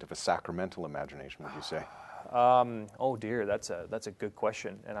development of a sacramental imagination, would you say? Oh dear, that's a good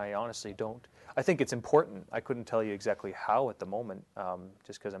question, and I honestly don't. I think it's important. I couldn't tell you exactly how at the moment,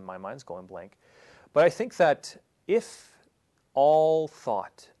 just because my mind's going blank. But I think that if all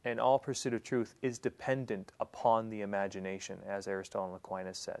thought and all pursuit of truth is dependent upon the imagination, as Aristotle and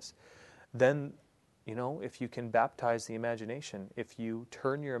Aquinas says, then, if you can baptize the imagination, if you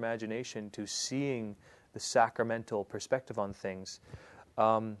turn your imagination to seeing the sacramental perspective on things,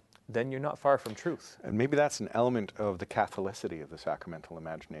 then you're not far from truth. And maybe that's an element of the Catholicity of the sacramental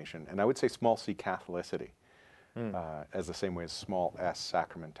imagination. And I would say small c Catholicity, as the same way as small s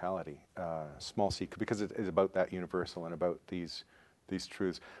sacramentality. Small c, because it is about that universal and about these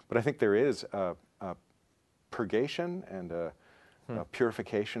truths. But I think there is a purgation and a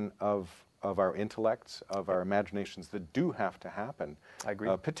purification of our intellects, of our imaginations that do have to happen. I agree.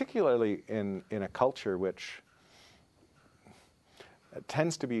 Particularly in a culture which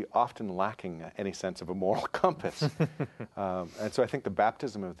tends to be often lacking any sense of a moral compass. And so I think the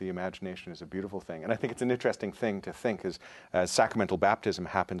baptism of the imagination is a beautiful thing. And I think it's an interesting thing to think as sacramental baptism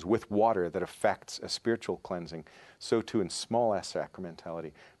happens with water that affects a spiritual cleansing, so too in small s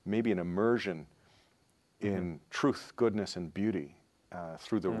sacramentality, maybe an immersion in truth, goodness, and beauty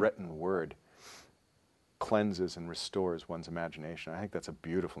through the written word cleanses and restores one's imagination. I think that's a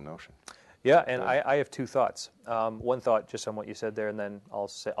beautiful notion. Yeah, and I have two thoughts. One thought just on what you said there, and then I'll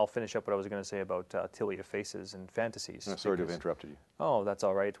finish up what I was going to say about Till We Have Faces and Fantasies. Sorry to have interrupted you. Oh, that's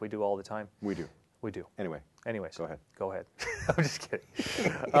all right. We do all the time. We do. We do. Anyways, Go ahead. I'm just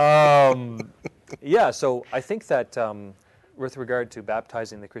kidding. Yeah, so I think that with regard to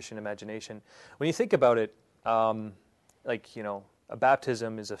baptizing the Christian imagination, when you think about it, a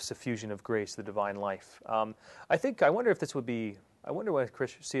baptism is a suffusion of grace, the divine life. I wonder if this would be, I wonder what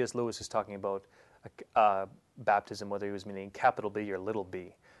C.S. Lewis is talking about baptism, whether he was meaning capital B or little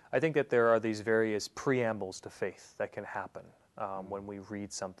b. I think that there are these various preambles to faith that can happen when we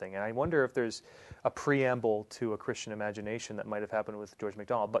read something. And I wonder if there's a preamble to a Christian imagination that might have happened with George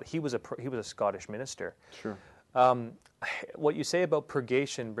MacDonald. But he was a Scottish minister. Sure. What you say about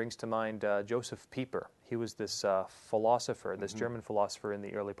purgation brings to mind Joseph Pieper. He was this philosopher, this German philosopher in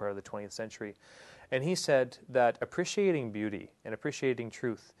the early part of the 20th century. And he said that appreciating beauty and appreciating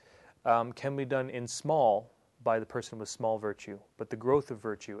truth can be done in small by the person with small virtue, but the growth of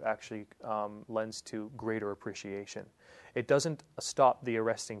virtue actually lends to greater appreciation. It doesn't stop the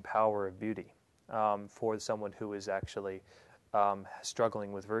arresting power of beauty for someone who is actually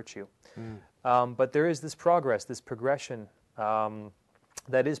struggling with virtue. But there is this progress, this progression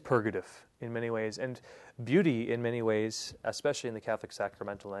that is purgative in many ways. And beauty in many ways, especially in the Catholic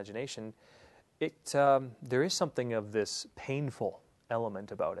sacramental imagination, there is something of this painful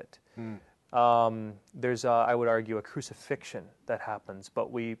element about it. There's, I would argue, a crucifixion that happens, but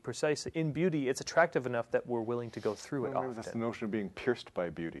in beauty, it's attractive enough that we're willing to go through it often. That's the notion of being pierced by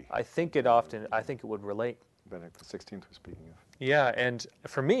beauty. I think it would relate. Benedict XVI was speaking of. Yeah, and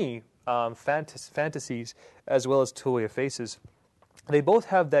for me, fantasies, as well as Tulia Faces, they both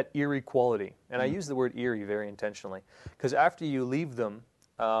have that eerie quality. And I use the word eerie very intentionally, because after you leave them,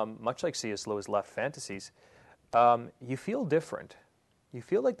 much like C.S. Lewis left fantasies, you feel different. You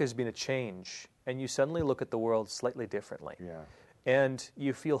feel like there's been a change, and you suddenly look at the world slightly differently. Yeah. And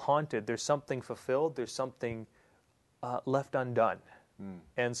you feel haunted. There's something fulfilled. There's something left undone.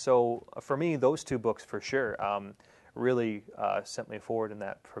 And so, for me, those two books, for sure, really sent me forward in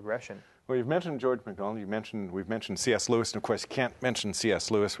that progression. Well, you've mentioned George MacDonald. We've mentioned C.S. Lewis, and of course, you can't mention C.S.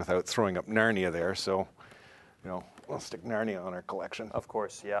 Lewis without throwing up Narnia there. So, we'll stick Narnia on our collection. Of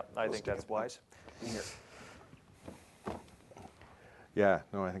course, yeah. I think that's wise. Here. Yeah,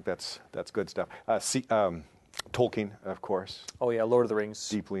 no, I think that's good stuff. Tolkien, of course. Oh yeah, Lord of the Rings.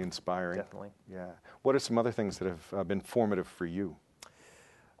 Deeply inspiring. Definitely. Yeah. What are some other things that have been formative for you?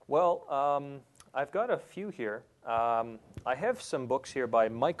 Well, I've got a few here. I have some books here by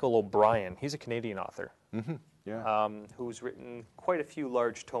Michael O'Brien. He's a Canadian author. Yeah. Who's written quite a few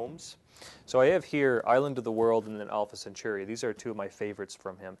large tomes. So I have here Island of the World and then Alpha Centauri. These are two of my favorites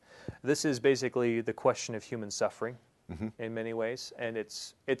from him. This is basically the question of human suffering in many ways, and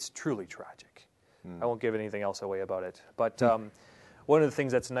it's truly tragic. I won't give anything else away about it. But one of the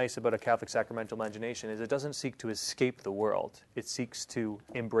things that's nice about a Catholic sacramental imagination is it doesn't seek to escape the world. It seeks to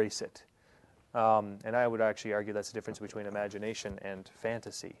embrace it. And I would actually argue that's the difference between imagination and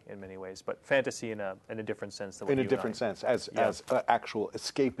fantasy in many ways, but fantasy in a different sense than what in a different sense, as actual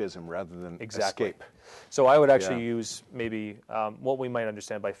escapism rather than escape. So I would actually use maybe what we might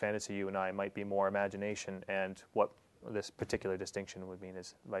understand by fantasy, you and I, might be more imagination, and what this particular distinction would mean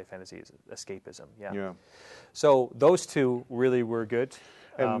is by fantasy is escapism. Yeah. So those two really were good.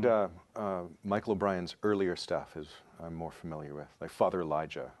 And Michael O'Brien's earlier stuff is I'm more familiar with, like Father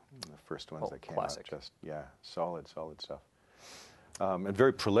Elijah, the first ones that came classic. out. Just solid stuff. And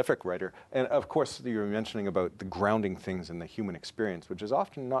very prolific writer. And of course, you were mentioning about the grounding things in the human experience, which is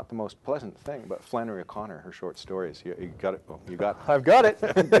often not the most pleasant thing. But Flannery O'Connor, her short stories, you got it. Well, you got. I've got it.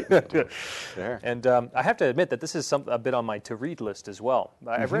 There. And I have to admit that this is a bit on my to-read list as well.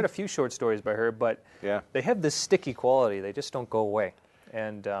 I've read a few short stories by her, but they have this sticky quality. They just don't go away.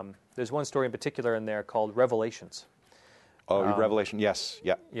 And there's one story in particular in there called Revelations. Oh, Revelation, yes,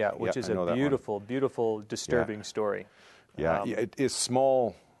 yeah. Yeah, which is a beautiful, disturbing story. Yeah, it is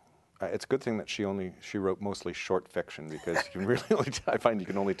small. It's a good thing that she wrote mostly short fiction, because you can really I find you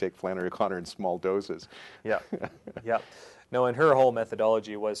can only take Flannery O'Connor in small doses. Yeah. No, and her whole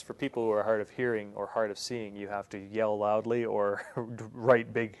methodology was for people who are hard of hearing or hard of seeing, you have to yell loudly or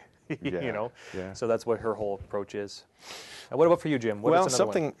write big. So that's what her whole approach is. What about for you, Jim? Well,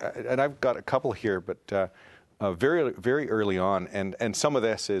 something, and I've got a couple here, but very, very early on, and some of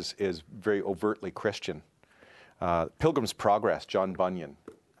this is very overtly Christian. Pilgrim's Progress, John Bunyan.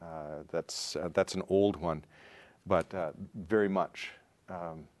 That's an old one, but very much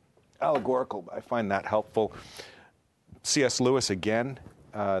allegorical. I find that helpful. C.S. Lewis again,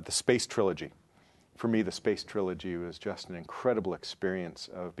 the Space Trilogy. For me, the Space Trilogy was just an incredible experience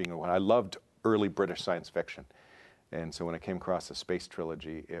of being I loved early British science fiction, and so when I came across the Space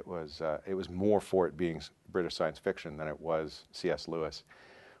Trilogy, it was more for it being British science fiction than it was C.S. Lewis.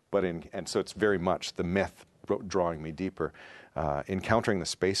 and so it's very much the myth drawing me deeper. Encountering the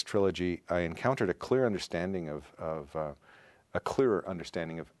Space Trilogy, I encountered a clear understanding of a clearer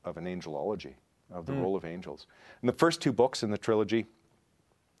understanding of an angelology, of the role of angels. And the first two books in the trilogy,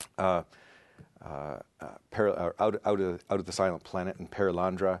 Out of the Silent Planet and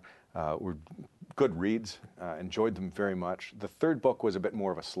Perilandra, were good reads. Enjoyed them very much. The third book was a bit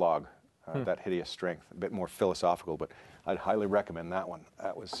more of a slog, That Hideous Strength, a bit more philosophical, but I'd highly recommend that one.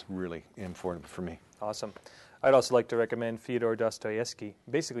 That was really informative for me. Awesome. I'd also like to recommend Fyodor Dostoevsky,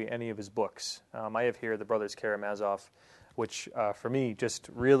 basically any of his books. I have here The Brothers Karamazov, which for me just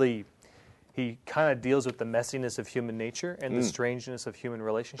really, he kind of deals with the messiness of human nature and the strangeness of human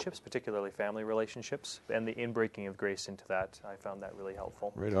relationships, particularly family relationships, and the inbreaking of grace into that. I found that really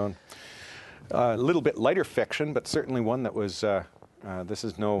helpful. Right on. A little bit lighter fiction, but certainly one that was, this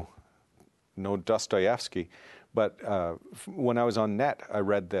is no Dostoevsky, but when I was on net, I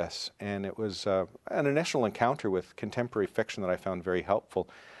read this, and it was an initial encounter with contemporary fiction that I found very helpful,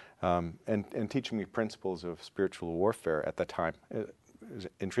 and teaching me principles of spiritual warfare at the time. It was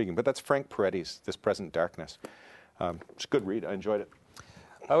intriguing. But that's Frank Peretti's This Present Darkness. It's a good read. I enjoyed it.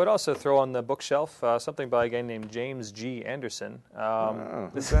 I would also throw on the bookshelf something by a guy named James G. Anderson.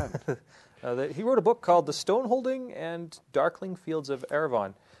 Who's that? He wrote a book called The Stoneholding and Darkling Fields of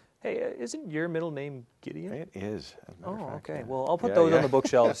Erevan. Hey, isn't your middle name Gideon? It is. As a matter of fact, okay. yeah. Well, I'll put those on the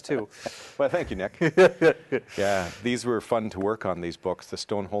bookshelves too. Well, thank you, Nick. Yeah, these were fun to work on, these books, The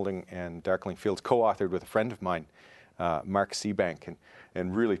Stoneholding and Darkling Fields, co-authored with a friend of mine, Mark Seabank,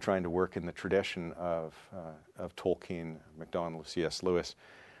 and really trying to work in the tradition of Tolkien, MacDonald, C.S. Lewis,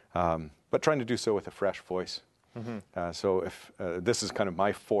 but trying to do so with a fresh voice. So if this is kind of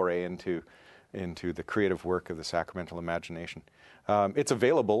my foray into the creative work of the sacramental imagination. It's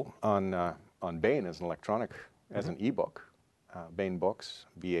available on Baen as an electronic, as an ebook. Baen Books,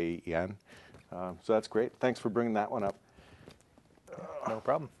 B-A-E-N. So that's great. Thanks for bringing that one up. No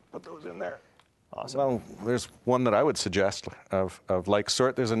problem. Put those in there. Awesome. Well, there's one that I would suggest of like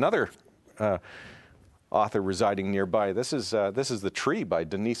sort. There's another author residing nearby. This is The Tree by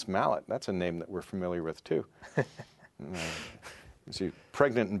Denise Mallet. That's a name that we're familiar with too. She's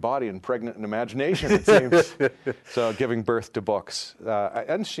pregnant in body and pregnant in imagination, it seems. So giving birth to books.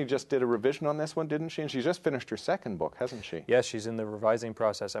 And she just did a revision on this one, didn't she? And she's just finished her second book, hasn't she? Yes, she's in the revising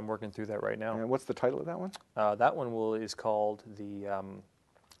process. I'm working through that right now. And what's the title of that one? That one is called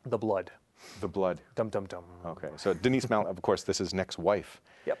The Blood. The Blood. Dum dum dum. Okay. So Denise Mallet, of course, this is Nick's wife.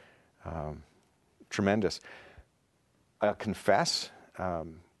 Yep. Tremendous. I'll confess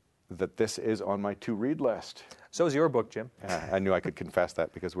that this is on my to-read list. So is your book, Jim. I knew I could confess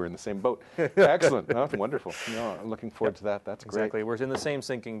that because we're in the same boat. Excellent. Oh, wonderful. No, I'm looking forward to that. That's great. Exactly. We're in the same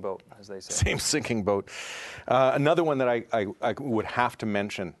sinking boat, as they say. Same sinking boat. Another one that I would have to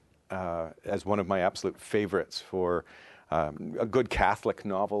mention as one of my absolute favorites for a good Catholic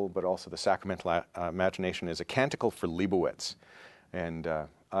novel, but also the sacramental imagination, is A Canticle for Leibowitz. And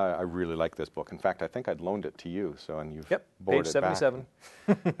I really like this book. In fact, I think I'd loaned it to you, and you've borrowed page it back. 77.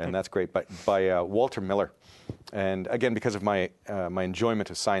 And that's great. By Walter Miller. And again, because of my enjoyment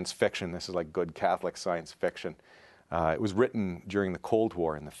of science fiction, this is like good Catholic science fiction. It was written during the Cold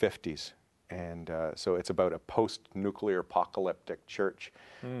War in the 50s. And so it's about a post-nuclear apocalyptic church.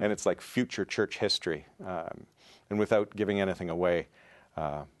 And it's like future church history. And without giving anything away,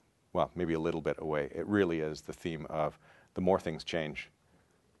 well, maybe a little bit away, it really is the theme of the more things change,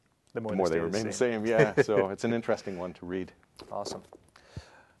 the more they remain the same. Yeah, so it's an interesting one to read. Awesome.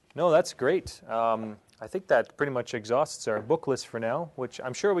 No, that's great. I think that pretty much exhausts our book list for now, which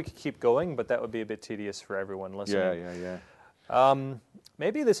I'm sure we could keep going, but that would be a bit tedious for everyone listening. Yeah.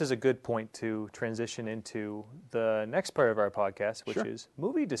 Maybe this is a good point to transition into the next part of our podcast, which is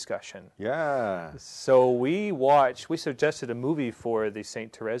movie discussion. Yeah. So we suggested a movie for the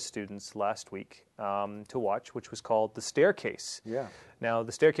St. Therese students last week to watch, which was called The Staircase. Yeah. Now,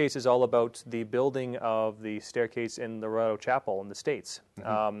 The Staircase is all about the building of the staircase in the Loretto Chapel in the States.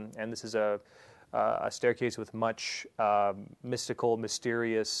 And this is a staircase with much mystical,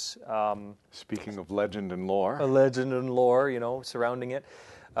 mysterious... Speaking of legend and lore. A legend and lore, surrounding it,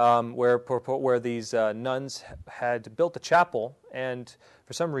 where these nuns had built a chapel, and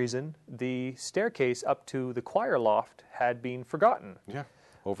for some reason, the staircase up to the choir loft had been forgotten. Yeah,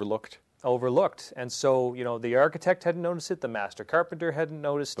 overlooked. And so, the architect hadn't noticed it, the master carpenter hadn't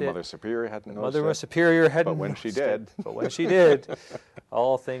noticed it. The Mother Superior hadn't noticed it. Mother Superior hadn't noticed it. But when she did,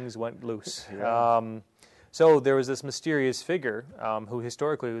 all things went loose. Yeah. So there was this mysterious figure who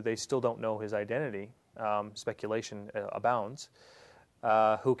historically they still don't know his identity. Speculation abounds.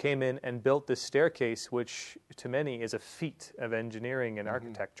 who came in and built this staircase, which to many is a feat of engineering and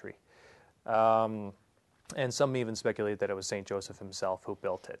architecture. And some even speculate that it was St. Joseph himself who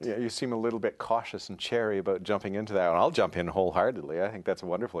built it. Yeah, you seem a little bit cautious and chary about jumping into that, and I'll jump in wholeheartedly. I think that's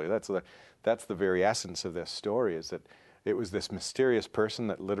wonderful. That's the very essence of this story, is that it was this mysterious person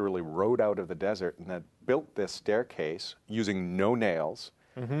that literally rode out of the desert and that built this staircase using no nails,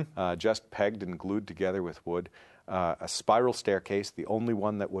 just pegged and glued together with wood, a spiral staircase, the only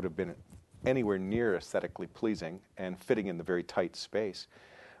one that would have been anywhere near aesthetically pleasing and fitting in the very tight space,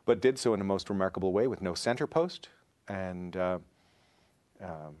 but did so in a most remarkable way with no center post, and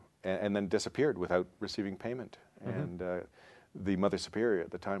then disappeared without receiving payment. And the Mother Superior at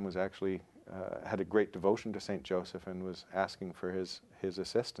the time was actually had a great devotion to St. Joseph and was asking for his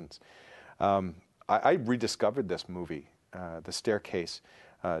assistance. I rediscovered this movie, The Staircase,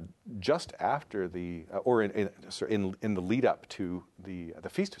 just after in the lead up to the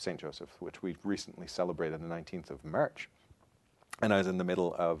Feast of St. Joseph, which we recently celebrated on the 19th of March. And I was in the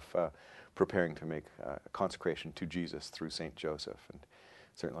middle of preparing to make a consecration to Jesus through St. Joseph. And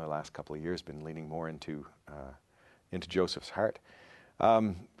certainly the last couple of years been leaning more into Joseph's heart.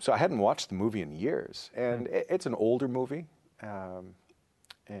 So I hadn't watched the movie in years. And it's an older movie.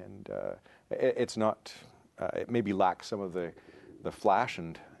 It's not, it maybe lacks some of the flash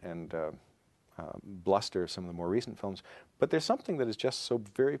and bluster of some of the more recent films. But there's something that is just so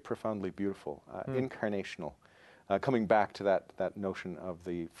very profoundly beautiful, incarnational. Coming back to that notion of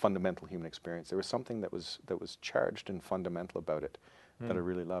the fundamental human experience, there was something that was charged and fundamental about it that I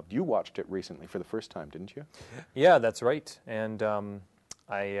really loved. You watched it recently for the first time, didn't you? Yeah, that's right, and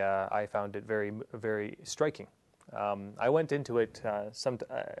I found it very, very striking. I went into it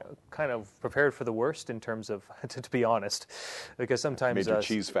kind of prepared for the worst in terms of, to be honest, because sometimes major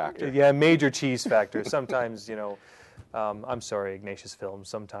cheese factor. Yeah, major cheese factor. Sometimes, I'm sorry, Ignatius Films.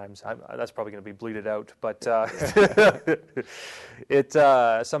 Sometimes that's probably going to be bleeded out, but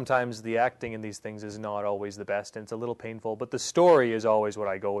sometimes the acting in these things is not always the best, and it's a little painful. But the story is always what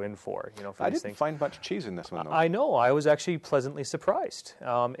I go in for. For I these didn't things. find much cheese in this one, though. I know. I was actually pleasantly surprised.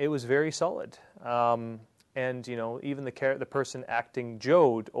 It was very solid, and even the person acting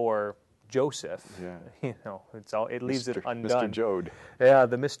Jode or Joseph, it leaves it undone. Mr. Jode. Yeah,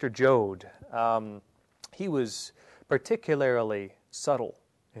 the Mr. Jode. He was particularly subtle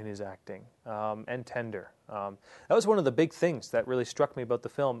in his acting and tender. That was one of the big things that really struck me about the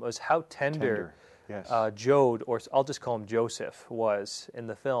film, was how tender. Yes. Jode, or I'll just call him Joseph, was in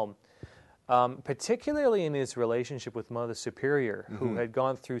the film, particularly in his relationship with Mother Superior, who had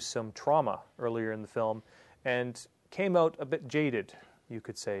gone through some trauma earlier in the film and came out a bit jaded, you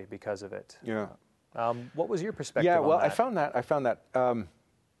could say, because of it. Yeah. What was your perspective? Yeah. Well, on that?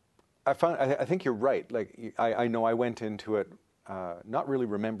 I think you're right. Like I know I went into it not really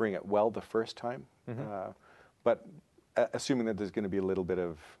remembering it well the first time, but assuming that there's going to be a little bit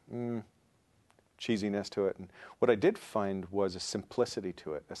of cheesiness to it. And what I did find was a simplicity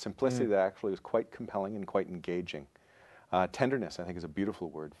to it, a simplicity that actually was quite compelling and quite engaging. Tenderness, I think, is a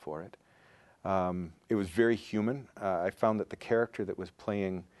beautiful word for it. It was very human. I found that the character that was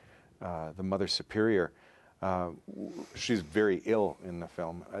playing the Mother Superior, she's very ill in the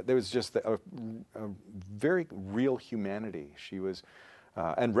film. There was just a very real humanity. She was,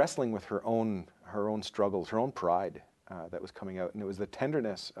 and wrestling with her own struggles, her own pride that was coming out, and it was the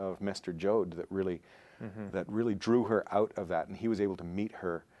tenderness of Mr. Jode that really drew her out of that, and he was able to meet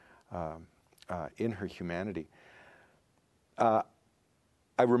her in her humanity.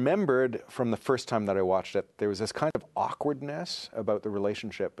 I remembered from the first time that I watched it, there was this kind of awkwardness about the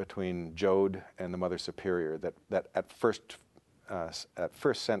relationship between Jode and the Mother Superior that at first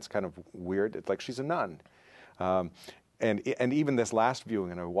sense kind of weird. It's like she's a nun. And even this last viewing,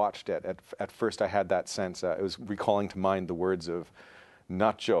 and I watched it, at first I had that sense. It was recalling to mind the words of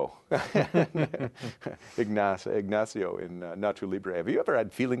Nacho, Ignacio in Nacho Libre. Have you ever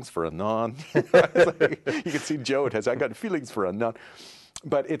had feelings for a nun? Like, you can see Jode has, I got feelings for a nun.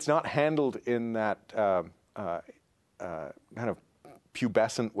 But it's not handled in that kind of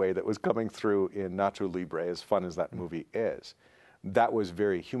pubescent way that was coming through in Nacho Libre, as fun as that movie is. That was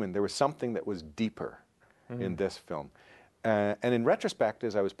very human. There was something that was deeper in this film. And in retrospect,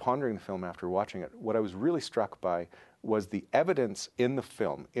 as I was pondering the film after watching it, what I was really struck by was the evidence in the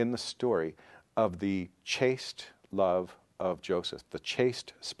film, in the story, of the chaste love of Joseph, the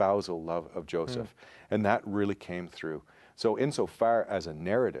chaste spousal love of Joseph. And that really came through. So insofar as a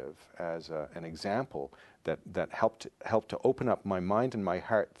narrative, as an example that helped to open up my mind and my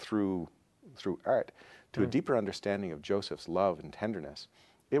heart through art to a deeper understanding of Joseph's love and tenderness,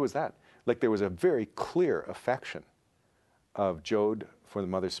 it was that. Like there was a very clear affection of Jode for the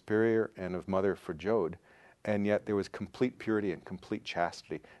Mother Superior and of Mother for Jode, and yet there was complete purity and complete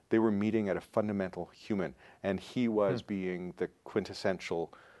chastity. They were meeting at a fundamental human, and he was being the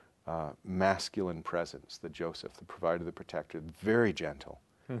quintessential masculine presence, the Joseph, the provider, the protector, very gentle,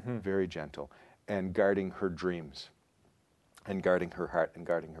 and guarding her dreams, and guarding her heart, and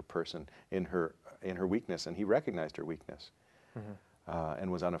guarding her person in her weakness. And he recognized her weakness,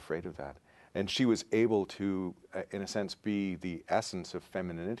 and was unafraid of that. And she was able to, in a sense, be the essence of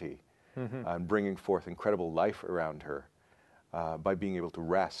femininity, and bringing forth incredible life around her by being able to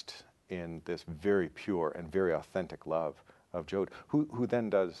rest in this very pure and very authentic love of Jode, who then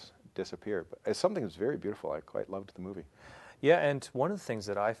does disappear. But it's something that's very beautiful. I quite loved the movie. Yeah, and one of the things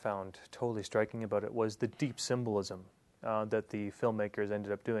that I found totally striking about it was the deep symbolism that the filmmakers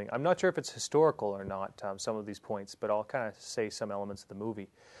ended up doing. I'm not sure if it's historical or not, some of these points, but I'll kind of say some elements of the movie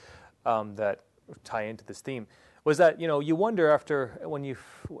that tie into this theme. Was that, you wonder after,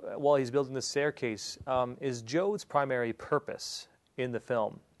 while he's building the staircase, is Jode's primary purpose in the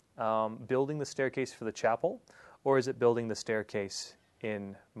film building the staircase for the chapel, or is it building the staircase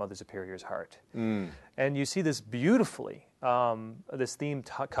in Mother Superior's heart? And you see this beautifully, this theme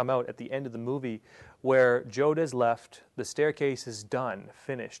come out at the end of the movie, where Jode has left, the staircase is done,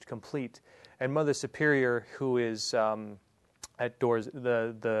 finished, complete, and Mother Superior, who is at doors,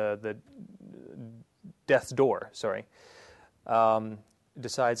 the death's door,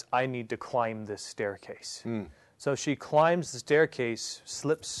 decides, I need to climb this staircase. So she climbs the staircase,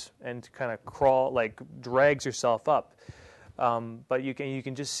 slips, and kind of drags herself up. But you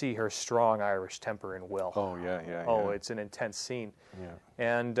can just see her strong Irish temper and will. Oh, yeah. It's an intense scene.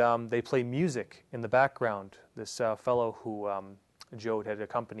 Yeah. And they play music in the background. This fellow who Jode had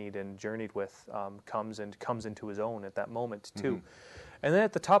accompanied and journeyed with comes into his own at that moment, too. And then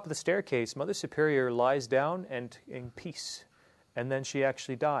at the top of the staircase, Mother Superior lies down and in peace. And then she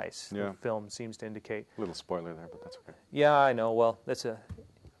actually dies, the film seems to indicate. A little spoiler there, but that's okay. Yeah, I know. Well,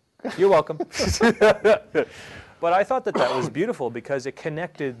 you're welcome. But I thought that was beautiful because it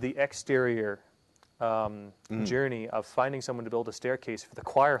connected the exterior journey of finding someone to build a staircase for the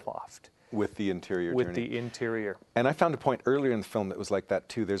choir loft. With the interior With journey. the interior. And I found a point earlier in the film that was like that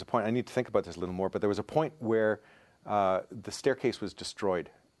too. There's a point, I need to think about this a little more, but there was a point where the staircase was destroyed.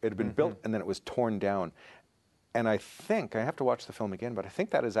 It had been built and then it was torn down. And I think, I have to watch the film again, but I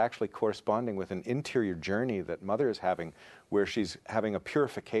think that is actually corresponding with an interior journey that Mother is having, where she's having a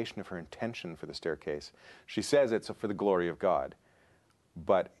purification of her intention for the staircase. She says it's for the glory of God,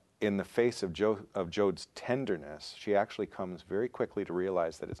 but in the face of Jode's tenderness, she actually comes very quickly to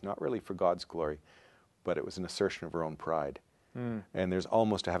realize that it's not really for God's glory, but it was an assertion of her own pride. And there's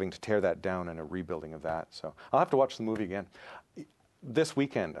almost having to tear that down and a rebuilding of that. So I'll have to watch the movie again. This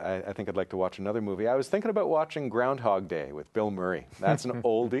weekend, I think I'd like to watch another movie. I was thinking about watching Groundhog Day with Bill Murray. That's an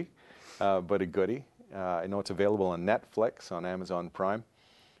oldie, but a goodie. I know it's available on Netflix, on Amazon Prime.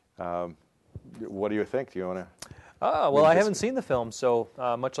 What do you think? Do you want to... Well, I haven't seen the film, so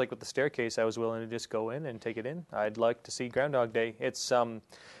much like with the staircase, I was willing to just go in and take it in. I'd like to see Groundhog Day. It's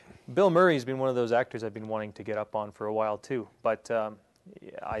Bill Murray's been one of those actors I've been wanting to get up on for a while, too. But...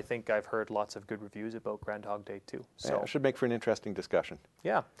 I think I've heard lots of good reviews about Groundhog Day too. So it should make for an interesting discussion.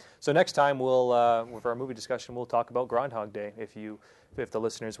 Yeah. So next time we'll, with our movie discussion, we'll talk about Groundhog Day. If the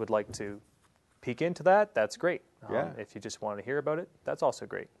listeners would like to peek into that, that's great. If you just want to hear about it, that's also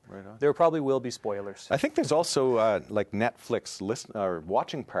great. Right on. There probably will be spoilers. I think there's also like Netflix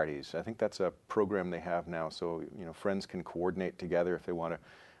watching parties. I think that's a program they have now. So friends can coordinate together if they want to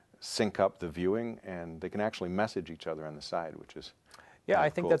sync up the viewing, and they can actually message each other on the side, which is. Yeah,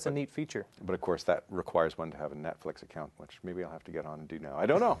 I think that's a neat feature. But of course, that requires one to have a Netflix account, which maybe I'll have to get on and do now. I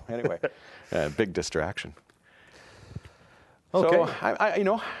don't know. Anyway, big distraction. Okay.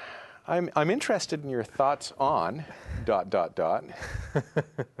 So I'm interested in your thoughts on ...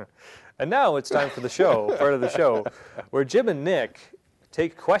 And now it's time for the show, part of the show, where Jim and Nick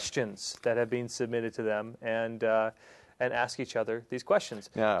take questions that have been submitted to them and ask each other these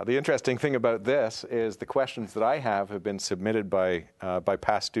questions. Yeah, the interesting thing about this is the questions that I have been submitted by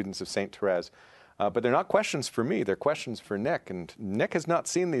past students of St. Therese. But they're not questions for me, they're questions for Nick. And Nick has not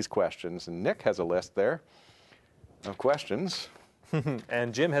seen these questions, and Nick has a list there of questions.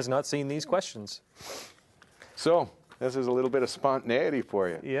 And Jim has not seen these questions. So, this is a little bit of spontaneity for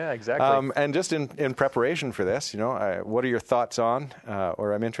you. Yeah, exactly. And just in preparation for this, what are your thoughts on,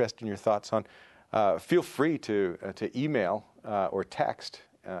 or I'm interested in your thoughts on, feel free to email or text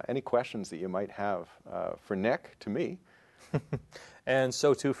any questions that you might have for Nick to me. And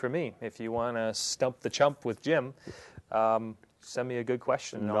so too for me. If you want to stump the chump with Jim, send me a good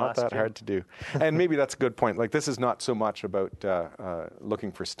question. And I'll Not ask that Jim. hard to do. And maybe that's a good point. Like, this is not so much about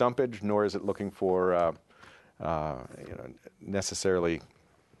looking for stumpage, nor is it looking for necessarily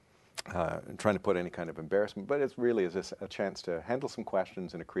trying to put any kind of embarrassment, but it really is a chance to handle some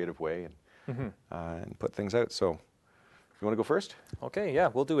questions in a creative way and put things out. So, you want to go first? Okay, yeah,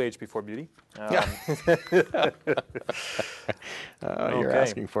 we'll do age before beauty. You're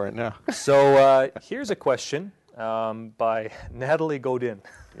asking for it now. So here's a question by Natalie Godin.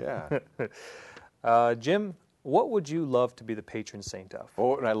 Yeah. Jim, what would you love to be the patron saint of?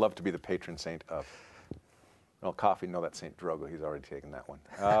 Oh, and I love to be the patron saint of. Well, coffee, no, that's St. Drogo. He's already taken that one.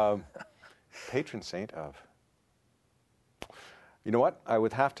 Patron saint of. You know what? I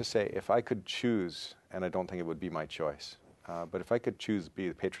would have to say, if I could choose, and I don't think it would be my choice, but if I could choose to be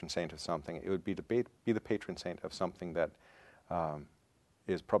the patron saint of something, it would be to be the patron saint of something that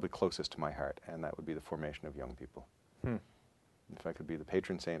is probably closest to my heart, and that would be the formation of young people. If I could be the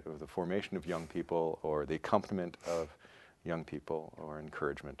patron saint of the formation of young people, or the accompaniment of young people, or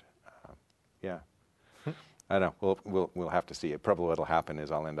encouragement, yeah. I don't know. We'll have to see. Probably what'll happen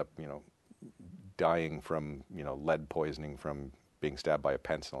is I'll end up, dying from, lead poisoning from being stabbed by a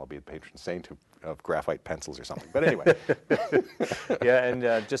pencil. I'll be the patron saint of graphite pencils or something. But anyway. Yeah,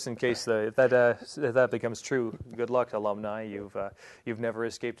 and just in case if that becomes true, good luck, alumni. You've never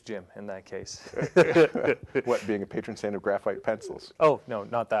escaped Jim in that case. What, being a patron saint of graphite pencils? Oh, no,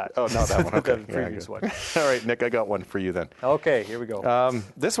 not that. Oh, not that one. Okay. The previous one. All right, Nick, I got one for you then. Okay, here we go.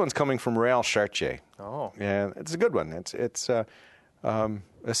 This one's coming from Réal Chartier. Oh. And it's a good one. It's a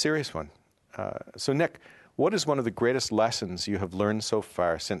serious one. So, Nick, what is one of the greatest lessons you have learned so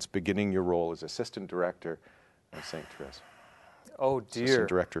far since beginning your role as Assistant Director of St. Therese? Oh, dear. Assistant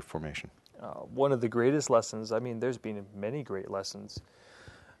Director of Formation. One of the greatest lessons, I mean, there's been many great lessons.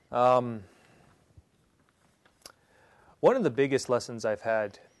 One of the biggest lessons I've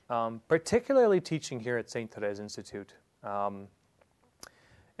had, particularly teaching here at St. Therese Institute, and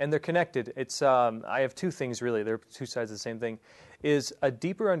they're connected. It's I have two things really, they're two sides of the same thing, is a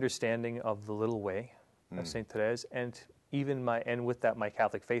deeper understanding of the little way of St. Therese, and with that my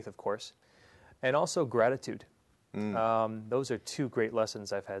Catholic faith, of course, and also gratitude. Those are two great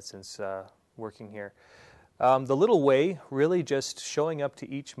lessons I've had since working here. The little way, really just showing up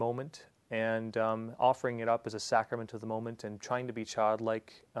to each moment and offering it up as a sacrament of the moment and trying to be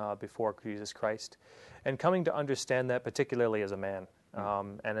childlike before Jesus Christ, and coming to understand that particularly as a man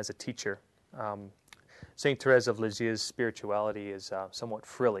and as a teacher. St. Therese of Lisieux's spirituality is somewhat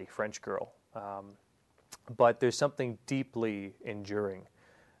frilly, French girl. But there's something deeply enduring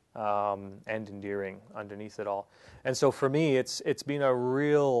and endearing underneath it all. And so for me, it's been a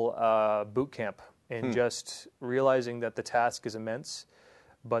real boot camp in just realizing that the task is immense,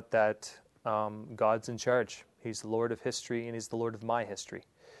 but that God's in charge. He's the Lord of history, and He's the Lord of my history.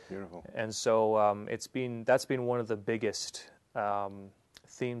 Beautiful. And so that's been one of the biggest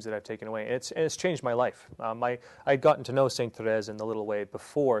themes that I've taken away. And it's changed my life. I'd gotten to know St. Therese in the little way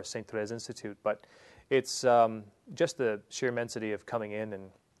before St. Therese Institute, but it's just the sheer immensity of coming in and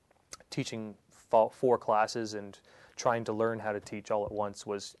teaching 4 classes and trying to learn how to teach all at once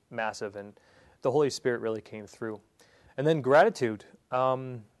was massive, and the Holy Spirit really came through. And then gratitude,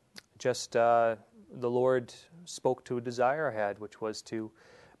 the Lord spoke to a desire I had, which was to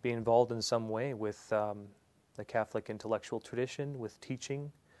be involved in some way with the Catholic intellectual tradition, with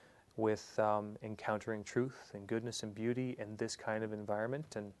teaching, with encountering truth and goodness and beauty in this kind of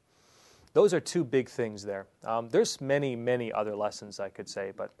environment. And those are two big things there. There's many, many other lessons I could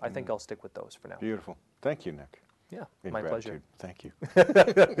say, but I think I'll stick with those for now. Beautiful. Thank you, Nick. Yeah, In my gratitude. pleasure. Thank you.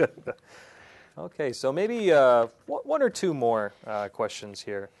 Okay, so maybe one or two more questions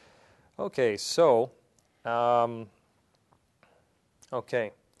here. Okay, so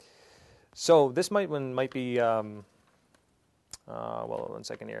this might be well, one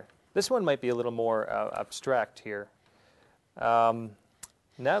second here. This one might be a little more abstract here. Let's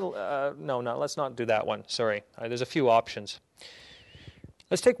not do that one. Sorry, there's a few options.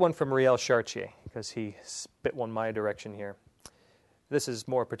 Let's take one from Réal Chartier, because he spit one my direction here. This is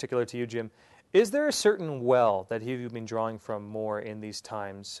more particular to you, Jim. Is there a certain well that you've been drawing from more in these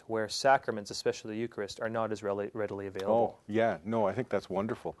times where sacraments, especially the Eucharist, are not as readily available? Oh, yeah. No, I think that's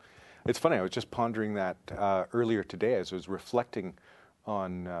wonderful. It's funny, I was just pondering that earlier today as I was reflecting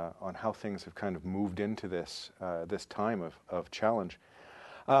on how things have kind of moved into this time of challenge.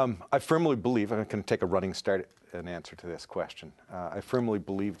 I firmly believe, I'm going to take a running start an answer to this question. I firmly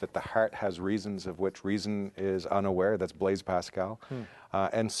believe that the heart has reasons of which reason is unaware. That's Blaise Pascal.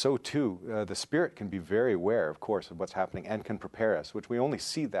 And so too, the Spirit can be very aware, of course, of what's happening and can prepare us, which we only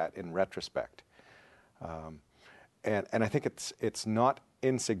see that in retrospect. And I think it's not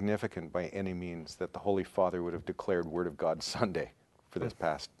insignificant by any means that the Holy Father would have declared Word of God Sunday for this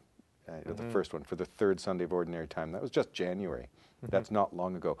past, the first one, for the third Sunday of Ordinary Time. That was just January. That's not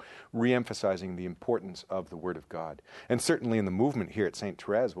long ago. Re-emphasizing the importance of the Word of God. And certainly in the movement here at St.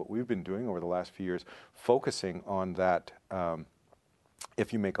 Therese, what we've been doing over the last few years, focusing on that,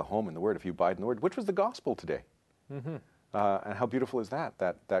 if you make a home in the Word, if you abide in the Word, which was the gospel today. And how beautiful is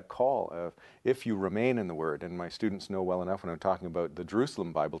that call of, if you remain in the Word, and my students know well enough when I'm talking about the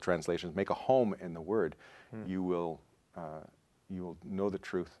Jerusalem Bible translations, make a home in the Word, you will know the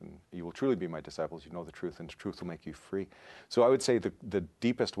truth, and you will truly be my disciples. You know the truth, and the truth will make you free. So I would say the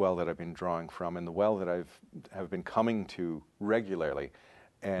deepest well that I've been drawing from, and the well that have been coming to regularly,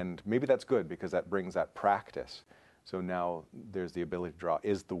 and maybe that's good because that brings that practice. So now there's the ability to draw,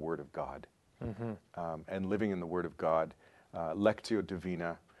 is the Word of God. And living in the Word of God, Lectio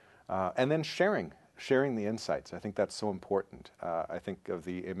Divina, and then sharing the insights. I think that's so important. I think of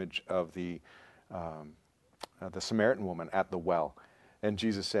the image of the Samaritan woman at the well, and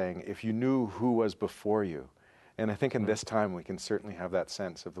Jesus saying, if you knew who was before you. And I think in this time we can certainly have that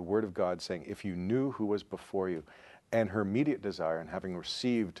sense of the Word of God saying, if you knew who was before you, and her immediate desire in having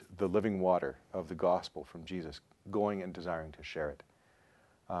received the living water of the gospel from Jesus, going and desiring to share it.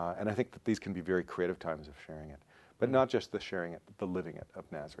 And I think that these can be very creative times of sharing it. But not just the sharing it, but the living it of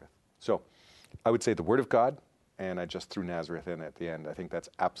Nazareth. So I would say the Word of God, and I just threw Nazareth in at the end. I think that's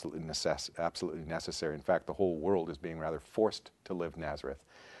absolutely necessary. In fact, the whole world is being rather forced to live Nazareth.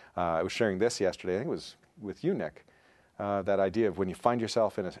 I was sharing this yesterday, I think it was with you, Nick, that idea of when you find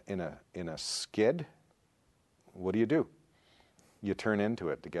yourself in a skid, what do? You turn into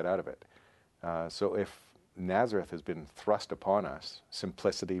it to get out of it. So if Nazareth has been thrust upon us,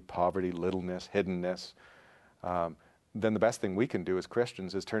 simplicity, poverty, littleness, hiddenness, then the best thing we can do as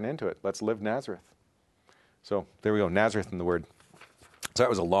Christians is turn into it. Let's live Nazareth. So there we go, Nazareth in the Word. So that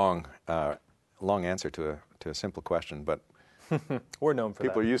was a long answer to a simple question, but we're known for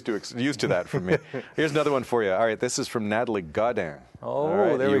people are used to that from me. Here's another one for you. All right, this is from Natalie Godin. Oh,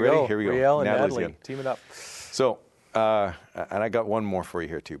 right, there we go. Here we go. Riel and Natalie's Natalie, in. team it up. So, and I got one more for you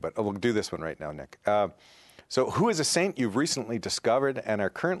here too, but we'll do this one right now, Nick. So who is a saint you've recently discovered and are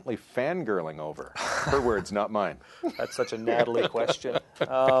currently fangirling over? Her words, not mine. That's such a Natalie question.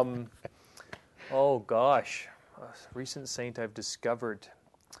 Oh, gosh. A recent saint I've discovered.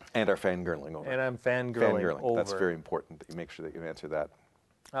 And are fangirling over. And I'm fangirling over. That's very important that you make sure that you answer that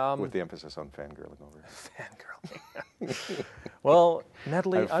with the emphasis on fangirling over. Fangirling. Well,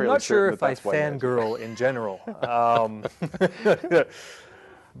 Natalie, I'm not sure if I fangirl in general.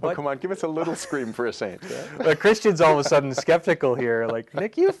 But come on, give us a little scream for a saint. But Christian's all of a sudden skeptical here. Like,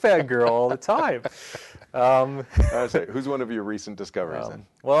 Nick, you fangirl all the time. I say, who's one of your recent discoveries then?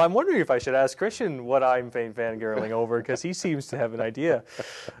 Well, I'm wondering if I should ask Christian what I'm fangirling over, because he seems to have an idea.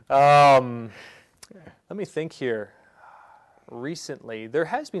 Let me think here. Recently, there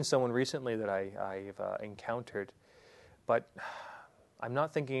has been someone recently that I've encountered, but I'm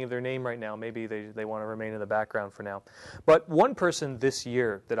not thinking of their name right now. Maybe they want to remain in the background for now. But one person this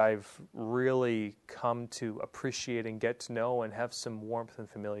year that I've really come to appreciate and get to know and have some warmth and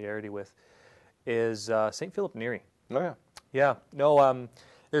familiarity with is St. Philip Neri. Oh, yeah. Yeah. No,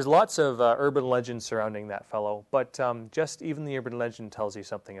 there's lots of urban legends surrounding that fellow, but just even the urban legend tells you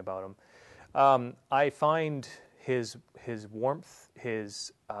something about him. I find his warmth,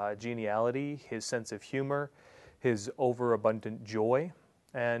 his geniality, his sense of humor, his overabundant joy,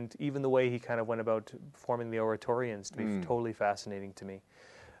 and even the way he kind of went about forming the oratorians to be totally fascinating to me.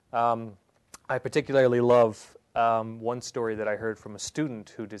 I particularly love one story that I heard from a student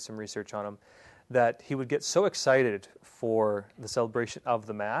who did some research on him, that he would get so excited for the celebration of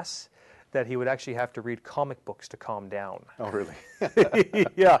the Mass that he would actually have to read comic books to calm down. Oh, really?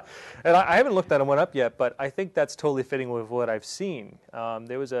 Yeah. And I haven't looked that one up yet, but I think that's totally fitting with what I've seen.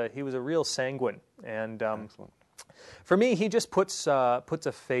 He was a real sanguine. And for me, he just puts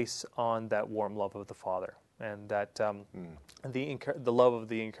a face on that warm love of the Father, and that the love of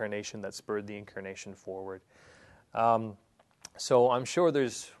the Incarnation that spurred the Incarnation forward. So I'm sure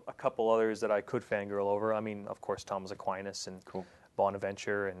there's a couple others that I could fangirl over. I mean, of course, Thomas Aquinas and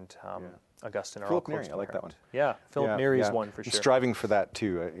Bonaventure and Augustine are Philip all close. Neri, I like that one. Yeah, Philip Neri is one for sure. I'm striving for that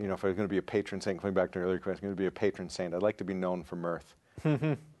too. If I was going to be a patron saint, coming back to an earlier question, going to be a patron saint, I'd like to be known for mirth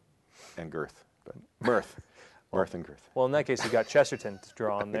and girth. But mirth and girth. Well, in that case, you got Chesterton to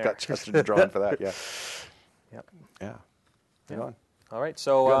draw on there. You got Chesterton drawn for that, yeah. Yep. Yeah. Go on. All right,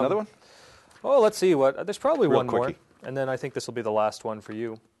 so Got another one? Oh, let's see what. There's probably Real one quickie. more, and then I think this will be the last one for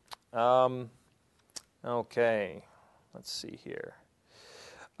you. Okay, let's see here.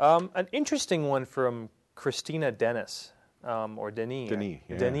 An interesting one from Christina Dennis, or Denis. Denis,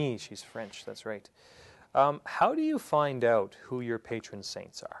 yeah. Denis, she's French, that's right. How do you find out who your patron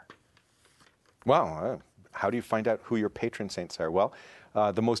saints are? Well, how do you find out who your patron saints are? Well,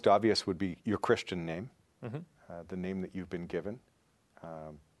 the most obvious would be your Christian name, the name that you've been given.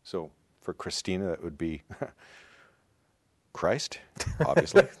 So for Christina, that would be Christ,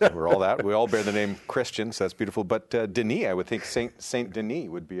 obviously. We're all that. We all bear the name Christian, so that's beautiful. But Denis, I would think Saint Denis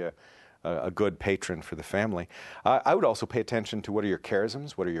would be a good patron for the family. I would also pay attention to what are your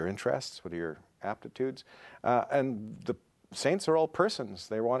charisms, what are your interests, what are your aptitudes. And the saints are all persons.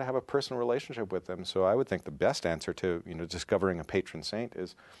 They want to have a personal relationship with them. So I would think the best answer to discovering a patron saint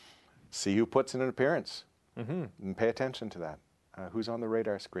is see who puts in an appearance and pay attention to that. Who's on the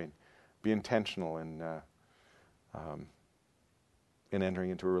radar screen? Be intentional in entering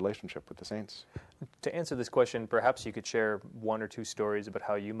into a relationship with the saints. To answer this question, perhaps you could share one or two stories about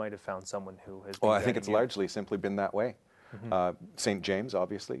how you might have found someone who has been Well, I think guiding it's you. largely simply been that way. St. James,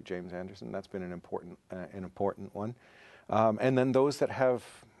 obviously, James Anderson, that's been an important one. And then those that have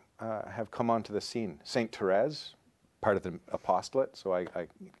come onto the scene. St. Therese, part of the apostolate, so I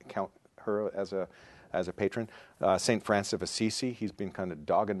count her as a patron. St. Francis of Assisi, he's been kind of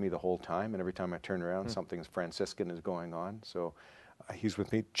dogging me the whole time, and every time I turn around, something Franciscan is going on. So he's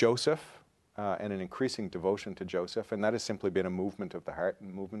with me. Joseph, and an increasing devotion to Joseph, and that has simply been a movement of the heart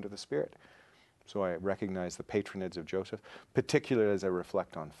and movement of the spirit. So I recognize the patronage of Joseph, particularly as I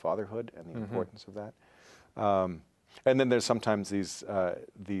reflect on fatherhood and the importance of that. And then there's sometimes these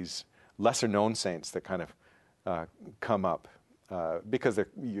lesser-known saints that kind of come up because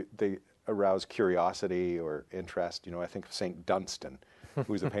they arouse curiosity or interest. I think of St. Dunstan,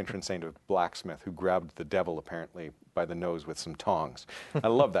 who's a patron saint of blacksmith who grabbed the devil apparently by the nose with some tongs. I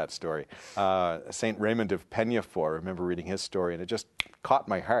love that story. St. Raymond of Peñafort, I remember reading his story, and it just caught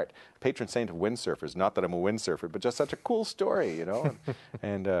my heart. Patron saint of windsurfers, not that I'm a windsurfer, but just such a cool story, and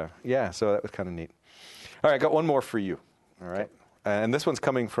so that was kind of neat. All right, I got one more for you, all right? Okay. And this one's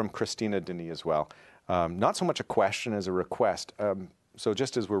coming from Christina Denis as well. Not so much a question as a request. So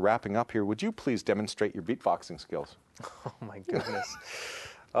just as we're wrapping up here, would you please demonstrate your beatboxing skills? Oh, my goodness.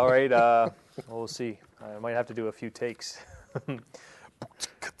 All right, we'll see. I might have to do a few takes. There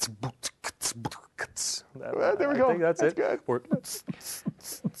we go. I think that's it. Good.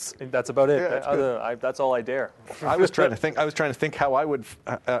 That's about it. Yeah, that's all I dare. I was trying to think how I would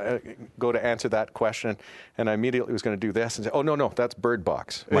go to answer that question, and I immediately was going to do this and say, "Oh no, that's bird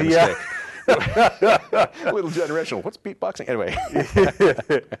box." My mistake. A little generational. What's beatboxing? Anyway,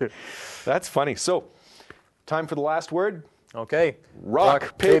 that's funny. So, time for the last word. Okay.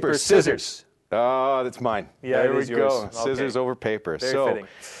 Rock, paper, scissors. Oh, that's mine. Yeah, there we yours. go. Okay. Scissors over paper. Very fitting.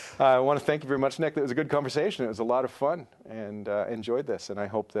 I want to thank you very much, Nick. That was a good conversation. It was a lot of fun, and enjoyed this. And I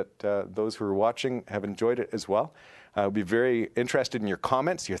hope that those who are watching have enjoyed it as well. I'll be very interested in your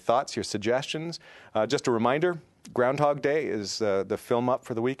comments, your thoughts, your suggestions. Just a reminder, Groundhog Day is the film up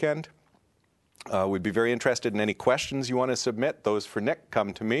for the weekend. We'd be very interested in any questions you want to submit. Those for Nick,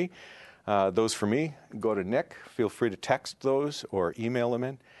 come to me. Those for me, go to Nick. Feel free to text those or email them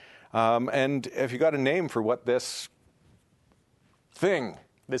in. And if you got a name for what this thing...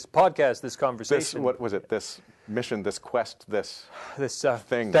 This podcast, this conversation. What was it? This mission, this quest, this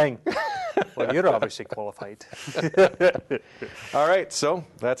thing. Well, you're obviously qualified. All right, so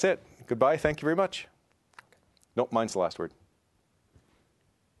that's it. Goodbye. Thank you very much. Nope, mine's the last word.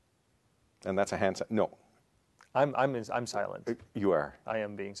 And that's a hand sign. No. I'm silent. You are. I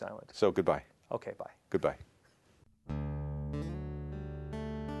am being silent. So goodbye. Okay, bye. Goodbye.